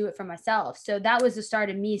not do it for myself? So that was the start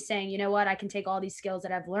of me saying, you know what, I can take all these skills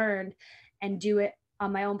that I've learned and do it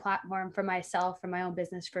on my own platform for myself, for my own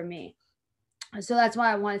business, for me. So that's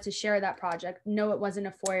why I wanted to share that project. No, it wasn't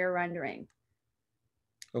a Foyr rendering.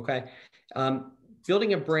 Okay.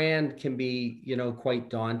 Building a brand can be, you know,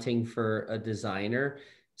 quite daunting for a designer.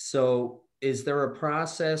 So is there a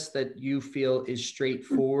process that you feel is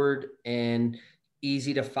straightforward and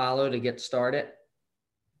easy to follow to get started?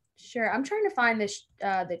 Sure. I'm trying to find this,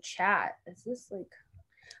 the chat. Is this like,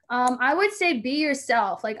 I would say be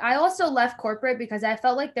yourself. Like I also left corporate because I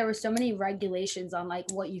felt like there were so many regulations on like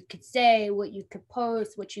what you could say, what you could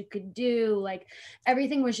post, what you could do. Like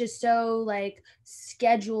everything was just so like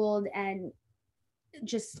scheduled and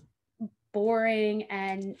just boring,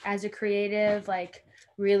 and as a creative, like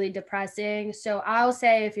really depressing. So I'll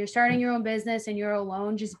say if you're starting your own business and you're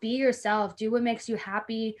alone, just be yourself, do what makes you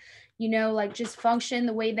happy, you know, like just function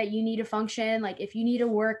the way that you need to function. Like if you need to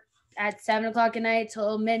work at 7 o'clock at night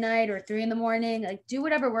till midnight or 3 in the morning, like do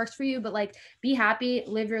whatever works for you, but like be happy,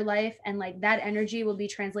 live your life, and like that energy will be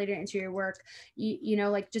translated into your work. You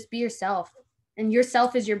know, like just be yourself, and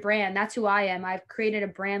yourself is your brand. That's who I am. I've created a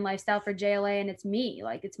brand lifestyle for JLA, and it's me.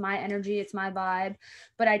 Like it's my energy, it's my vibe,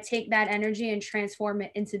 but I take that energy and transform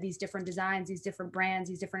it into these different designs, these different brands,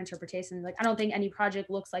 these different interpretations. Like I don't think any project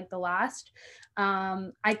looks like the last.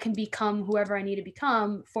 I can become whoever I need to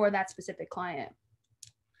become for that specific client.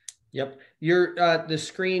 Yep. Your the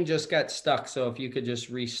screen just got stuck. So if you could just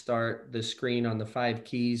restart the screen on the 5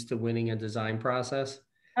 keys to winning a design process.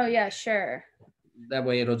 Oh yeah, sure. That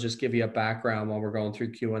way it'll just give you a background while we're going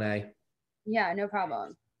through Q&A. Yeah, no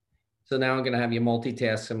problem. So now I'm going to have you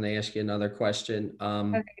multitask. I'm going to ask you another question.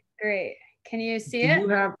 Okay, great. Can you see Do it? you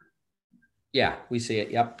have, yeah, we see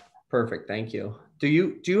it. Yep. Perfect. Thank you. Do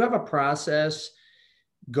you have a process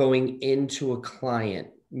going into a client?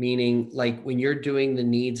 Meaning like when you're doing the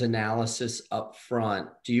needs analysis up front,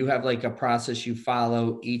 do you have like a process you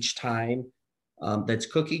follow each time that's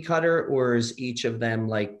cookie cutter, or is each of them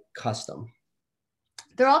like custom?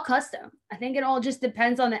 They're all custom. I think it all just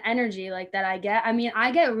depends on the energy like that I get. I mean,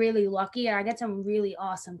 I get really lucky and I get some really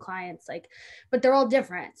awesome clients, like, but they're all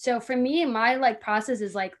different. So for me, my like process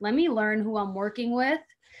is like, let me learn who I'm working with.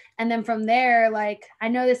 And then from there, like, I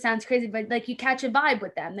know this sounds crazy, but like you catch a vibe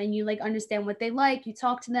with them, then you like understand what they like, you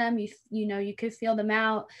talk to them, you know, you could feel them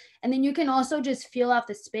out. And then you can also just feel out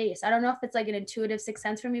the space. I don't know if it's like an intuitive sixth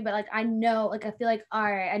sense for me, but like, I know, like, I feel like, all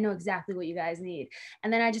right, I know exactly what you guys need.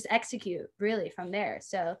 And then I just execute really from there.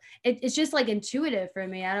 So it's just like intuitive for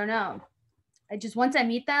me. I don't know. I just, once I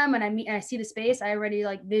meet them and I see the space, I already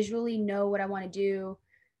like visually know what I want to do.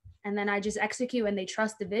 And then I just execute and they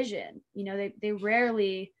trust the vision. You know, they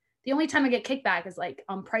rarely, the only time I get kickback is like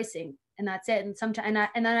on pricing, and that's it. And sometimes,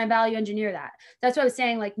 and then I value engineer that. That's what I was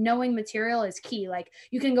saying. Like knowing material is key. Like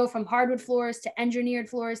you can go from hardwood floors to engineered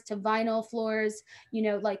floors to vinyl floors. You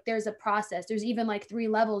know, like there's a process. There's even like 3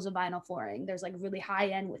 levels of vinyl flooring. There's like really high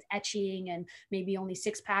end with etching and maybe only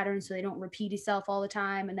 6 patterns so they don't repeat itself all the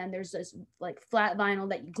time. And then there's this like flat vinyl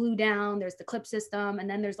that you glue down. There's the clip system, and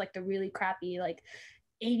then there's like the really crappy like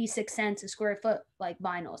 86 cents a square foot like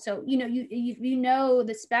vinyl. So you know, you know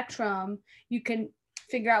the spectrum, you can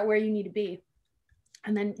figure out where you need to be.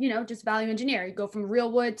 And then, you know, just value engineer. You go from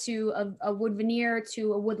real wood to a wood veneer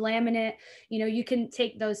to a wood laminate. You know, you can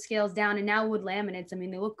take those scales down. And now wood laminates, I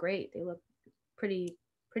mean, they look great. They look pretty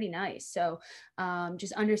nice. So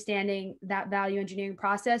just understanding that value engineering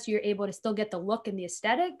process, you're able to still get the look and the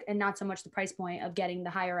aesthetic and not so much the price point of getting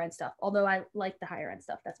the higher end stuff. Although I like the higher end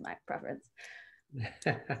stuff. That's my preference.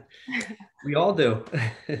 We all do.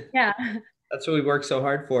 Yeah. That's what we work so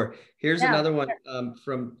hard for. Here's another one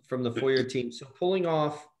from the Foyr team. So pulling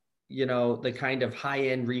off, you know, the kind of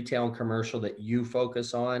high-end retail and commercial that you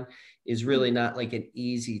focus on is really not like an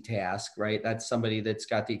easy task, right? That's somebody that's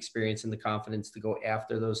got the experience and the confidence to go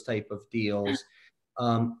after those type of deals.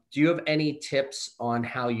 Do you have any tips on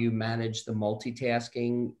how you manage the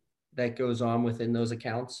multitasking that goes on within those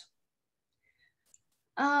accounts?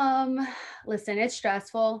 Listen, it's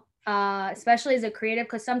stressful, especially as a creative,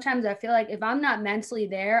 because sometimes I feel like if I'm not mentally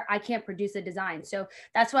there, I can't produce a design. So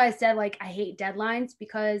that's why I said like I hate deadlines,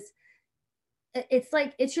 because it's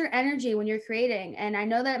like it's your energy when you're creating. And I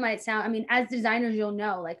know that might sound, I mean, as designers, you'll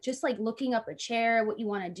know, like just like looking up a chair, what you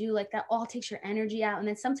want to do, like that all takes your energy out. And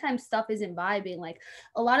then sometimes stuff isn't vibing. Like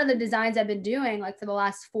a lot of the designs I've been doing like for the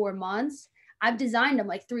last 4 months, I've designed them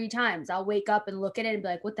like 3 times. I'll wake up and look at it and be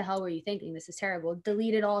like, what the hell were you thinking? This is terrible.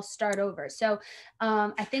 Delete it all, start over. So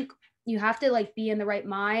I think you have to like be in the right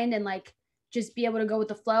mind and like just be able to go with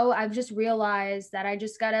the flow. I've just realized that I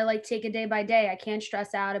just gotta like take it day by day. I can't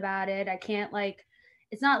stress out about it. I can't like,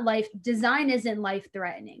 it's not life, design isn't life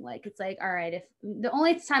threatening. Like it's like, all right, if the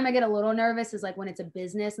only time I get a little nervous is like when it's a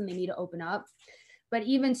business and they need to open up. But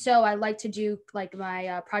even so, I like to do like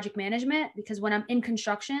my project management, because when I'm in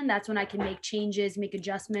construction, that's when I can make changes, make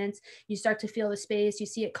adjustments. You start to feel the space, you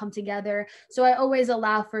see it come together. So I always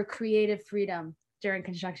allow for creative freedom during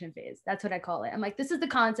construction phase. That's what I call it. I'm like, this is the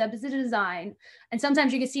concept, this is the design. And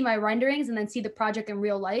sometimes you can see my renderings and then see the project in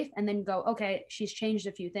real life and then go, okay, she's changed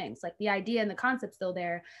a few things. Like the idea and the concept's still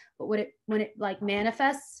there, but when it like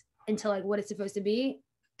manifests into like what it's supposed to be,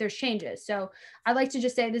 there's changes. So I like to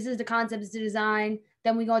just say, this is the concept, this is the design.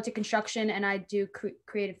 Then we go into construction and I do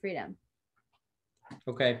creative freedom.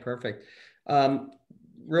 Okay, perfect.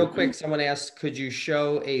 Real quick, someone asked, could you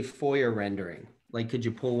show a Foyr rendering? Like, could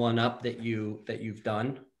you pull one up that you've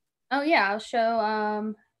done? Oh yeah, I'll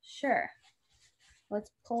show, sure. Let's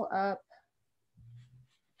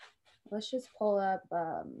just pull up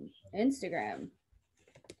Instagram.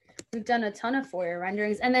 We've done a ton of Foyr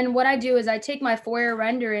renderings. And then what I do is I take my Foyr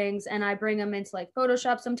renderings and I bring them into like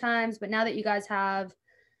Photoshop sometimes. But now that you guys have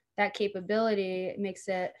that capability, it makes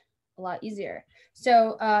it a lot easier.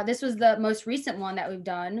 So this was the most recent one that we've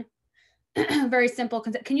done. Very simple.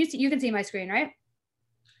 Can you see, you can see my screen, right?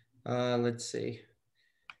 Let's see.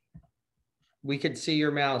 We could see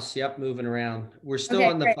your mouse. Yep, moving around. We're still Okay,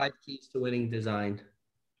 on the great. 5 keys to winning design.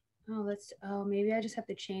 Oh, maybe I just have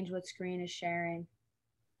to change what screen is sharing.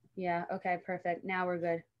 Yeah. Okay. Perfect. Now we're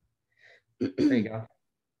good. There you go.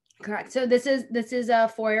 Correct. So this is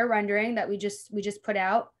a Foyr rendering that we just put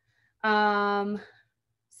out.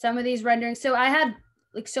 Some of these renderings. So I had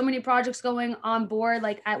like so many projects going on board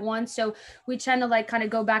like at once. So we tend to like kind of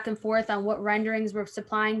go back and forth on what renderings we're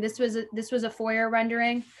supplying. This was a Foyr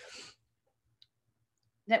rendering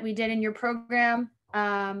that we did in your program.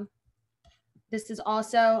 This is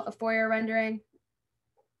also a Foyr rendering.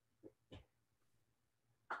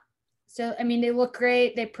 So, I mean, they look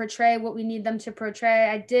great. They portray what we need them to portray.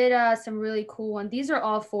 I did some really cool ones. These are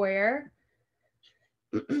all Foyr.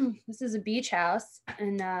 This is a beach house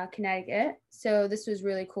in Connecticut. So this was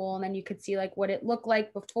really cool. And then you could see like what it looked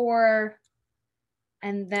like before.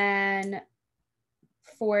 And then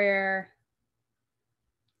Foyr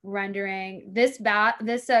rendering. This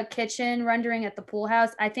kitchen rendering at the pool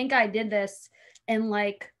house. I think I did this in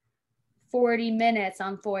like 40 minutes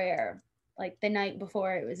on Foyr, like the night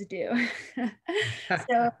before it was due.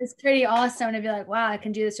 So it's pretty awesome to be like, wow, I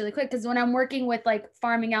can do this really quick. Because when I'm working with like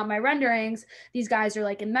farming out my renderings, these guys are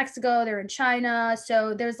like in Mexico, they're in China.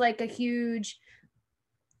 So there's like a huge,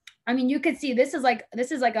 I mean, you could see this is like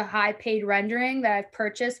a high paid rendering that I've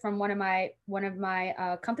purchased from one of my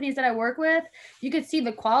companies that I work with. You could see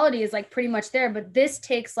the quality is like pretty much there, but this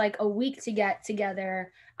takes like a week to get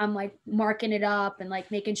together. I'm like marking it up and like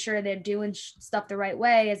making sure they're doing stuff the right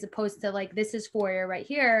way, as opposed to like, this is Foyr right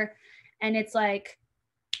here. And it's like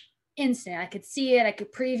instant. I could see it. I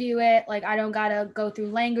could preview it. Like I don't got to go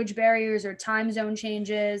through language barriers or time zone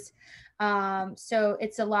changes. So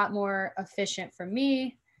it's a lot more efficient for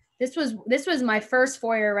me. This was my first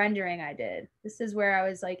Foyr rendering I did. This is where I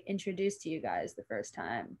was like introduced to you guys the first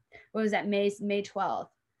time. What was that, May 12th?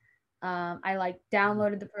 I like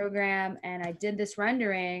downloaded the program and I did this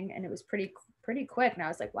rendering and it was pretty quick. And I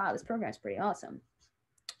was like, wow, this program is pretty awesome.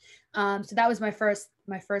 So that was my first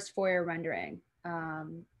Foyr rendering,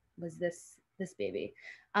 was this baby.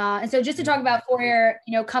 And so just to talk about Foyr,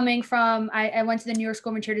 you know, coming from, I went to the New York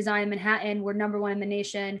School of Interior Design in Manhattan. We're #1 in the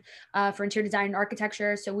nation for interior design and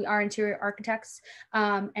architecture. So we are interior architects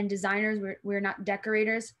and designers. We're not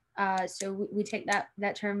decorators. So we take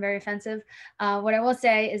that term very offensive. What I will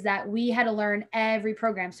say is that we had to learn every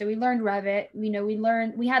program. So we learned Revit. You know,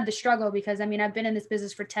 we had the struggle because, I mean, I've been in this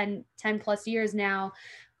business for 10 plus years now.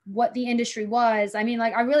 What the industry was. I mean,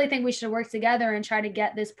 like, I really think we should work together and try to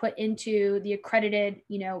get this put into the accredited,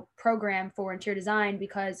 you know, program for interior design,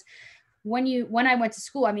 because when I went to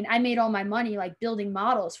school, I mean, I made all my money like building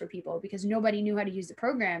models for people because nobody knew how to use the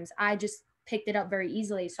programs. I just picked it up very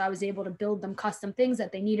easily. So I was able to build them custom things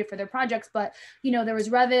that they needed for their projects. But, you know, there was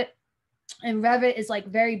Revit, and Revit is like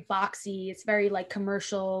very boxy. It's very like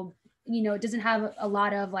commercial. You know, it doesn't have a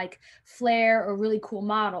lot of like flair or really cool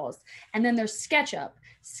models. And then there's SketchUp.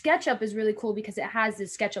 SketchUp is really cool because it has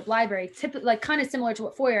this SketchUp library, typically like kind of similar to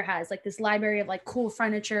what Foyr has, like this library of like cool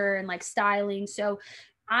furniture and like styling. So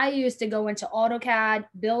I used to go into AutoCAD,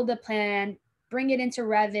 build a plan, bring it into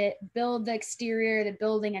Revit, build the exterior, the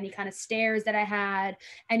building, any kind of stairs that I had,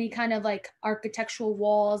 any kind of like architectural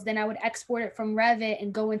walls. Then I would export it from Revit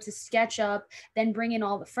and go into SketchUp, then bring in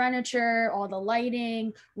all the furniture, all the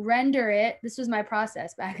lighting, render it. This was my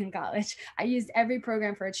process back in college. I used every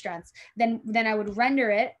program for its strengths. Then I would render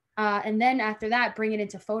it. And then after that, bring it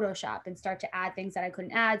into Photoshop and start to add things that I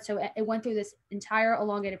couldn't add. So it went through this entire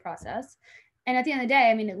elongated process. And at the end of the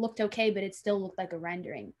day, I mean, it looked okay, but it still looked like a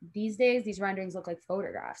rendering. These days, these renderings look like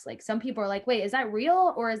photographs. Like some people are like, wait, is that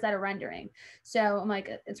real or is that a rendering? So I'm like,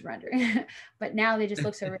 it's rendering. But now they just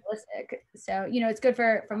look so realistic. So, you know, it's good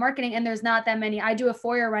for marketing. And there's not that many. I do a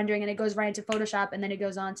Foyr rendering and it goes right into Photoshop and then it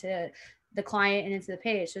goes on to the client and into the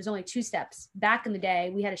page. So there's only 2 steps. Back in the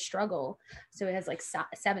day, we had a struggle. So it has like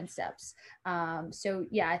 7 steps. So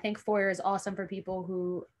yeah, I think Foyr is awesome for people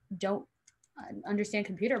who don't understand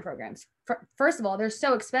computer programs. First of all, they're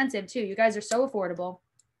so expensive too. You guys are so affordable.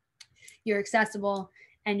 You're accessible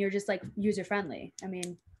and you're just like user friendly. I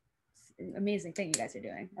mean, amazing thing you guys are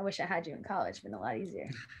doing. I wish I had you in college. It's been a lot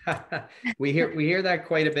easier. We hear that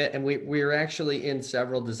quite a bit, and we're actually in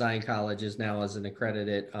several design colleges now as an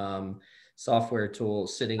accredited software tool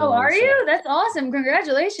sitting. Oh, are you? That's awesome.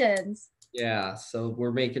 Congratulations. Yeah, so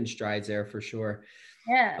we're making strides there for sure.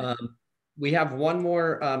 Yeah. We have one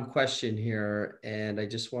more question here, and I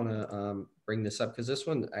just want to bring this up because this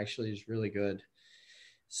one actually is really good.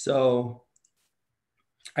 So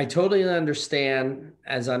I totally understand,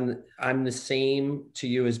 as I'm the same to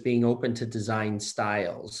you as being open to design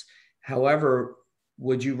styles. However,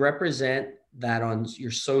 would you represent that on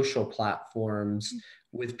your social platforms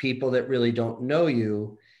with people that really don't know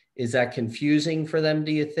you? Is that confusing for them,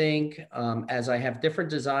 do you think? As I have different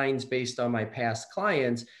designs based on my past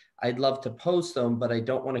clients, I'd love to post them, but I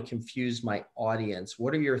don't want to confuse my audience.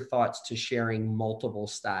 What are your thoughts to sharing multiple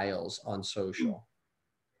styles on social?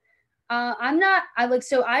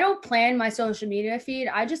 So I don't plan my social media feed.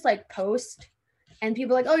 I just like post, and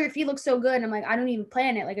people are like, oh, your feed looks so good. And I'm like, I don't even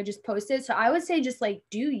plan it. Like, I just post it. So I would say just like,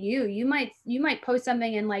 you might post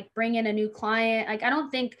something and like bring in a new client. Like, I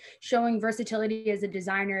don't think showing versatility as a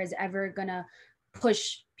designer is ever gonna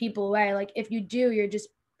push people away. Like, if you do, you're just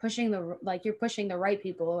pushing the right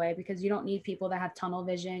people away, because you don't need people that have tunnel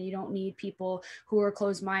vision. You don't need people who are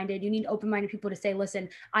closed-minded. You need open-minded people to say, listen,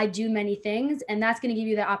 I do many things, and that's going to give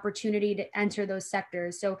you the opportunity to enter those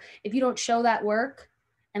sectors. So if you don't show that work,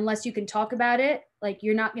 unless you can talk about it, like,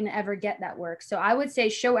 you're not going to ever get that work. So I would say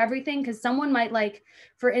show everything, because someone might, like,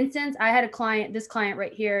 for instance, I had this client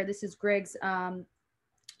right here, this is Griggs.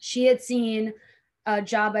 She had seen a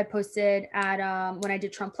job I posted at when I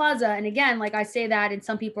did Trump Plaza. And again, like, I say that, and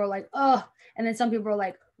some people are like, oh, and then some people are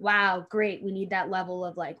like, wow, great, we need that level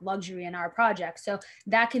of like luxury in our project. So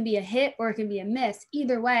that can be a hit or it can be a miss.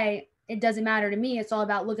 Either way, it doesn't matter to me. It's all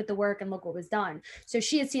about look at the work and look what was done. So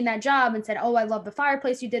she had seen that job and said, oh, I love the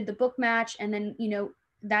fireplace you did, the book match. And then,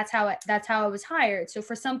 that's how I was hired. So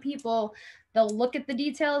for some people, they'll look at the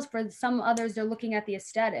details. For some others, they're looking at the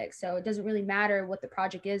aesthetic. So it doesn't really matter what the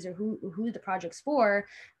project is or who the project's for.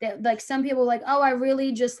 That, like, some people like, oh, I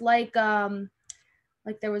really just like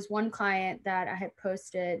there was one client that I had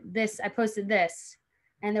posted this,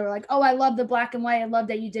 and they were like, oh, I love the black and white. I love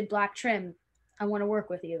that you did black trim. I want to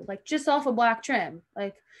work with you, like, just off of black trim.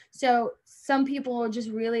 Like, so some people will just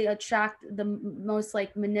really attract the most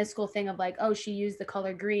like minuscule thing of like, oh, she used the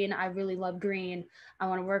color green. I really love green. I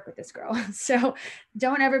want to work with this girl. So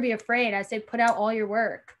don't ever be afraid. I say, put out all your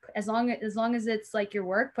work. As long as it's like your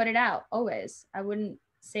work, put it out always. I wouldn't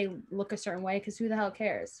say look a certain way, because who the hell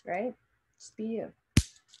cares, right? Just be you.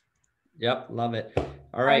 Yep. Love it.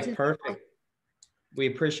 All right. Perfect. We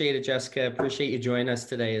appreciate it, Jessica. Appreciate you joining us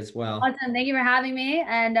today as well. Awesome. Thank you for having me.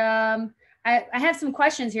 And I have some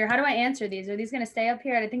questions here. How do I answer these? Are these going to stay up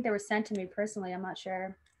here? I think they were sent to me personally. I'm not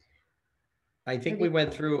sure. I think we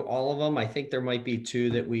went through all of them. I think there might be two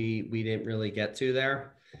that we didn't really get to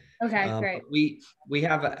there. Okay, great. We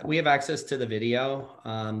have access to the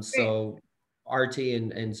video. So Artie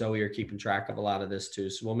and Zoe are keeping track of a lot of this too.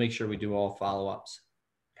 So we'll make sure we do all follow-ups.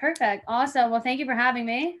 Perfect. Awesome. Well, thank you for having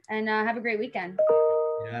me, and have a great weekend.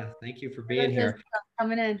 Yeah. Thank you for being here.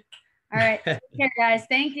 Coming in. All right. Take care, guys.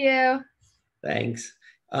 Thank you. Thanks.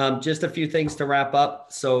 Just a few things to wrap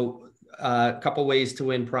up. So a couple ways to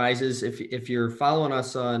win prizes. If you're following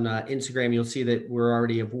us on Instagram, you'll see that we're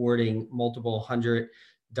already awarding multiple $100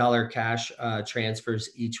 cash transfers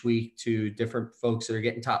each week to different folks that are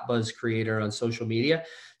getting Top Buzz Creator on social media.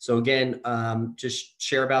 So again, just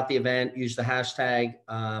share about the event, use the hashtag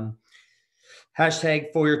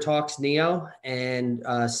Foyr Talks Neo, and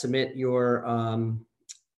submit your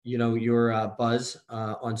buzz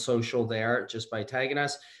on social there just by tagging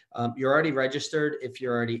us. You're already registered if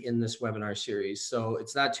you're already in this webinar series. So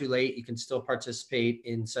it's not too late. You can still participate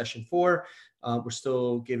in session 4. We're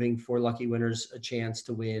still giving 4 lucky winners a chance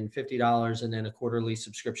to win $50 and then a quarterly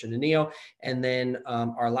subscription to Neo. And then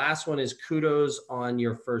our last one is kudos on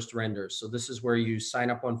your first render. So this is where you sign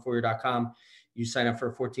up on Foyr.com. You sign up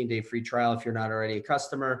for a 14-day free trial if you're not already a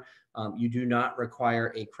customer. You do not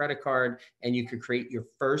require a credit card, and you could create your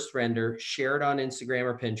first render, share it on Instagram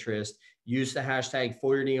or Pinterest, use the hashtag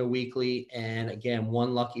FoyrNeoWeekly, and again,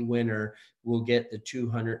 one lucky winner will get the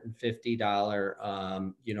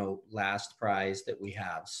 $250 last prize that we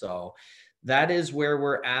have. So that is where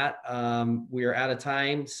we're at. We are out of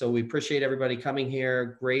time, so we appreciate everybody coming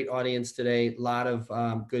here. Great audience today. A lot of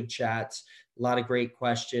good chats, a lot of great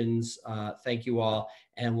questions. Thank you all,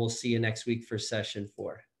 and we'll see you next week for session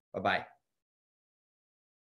 4. Bye-bye.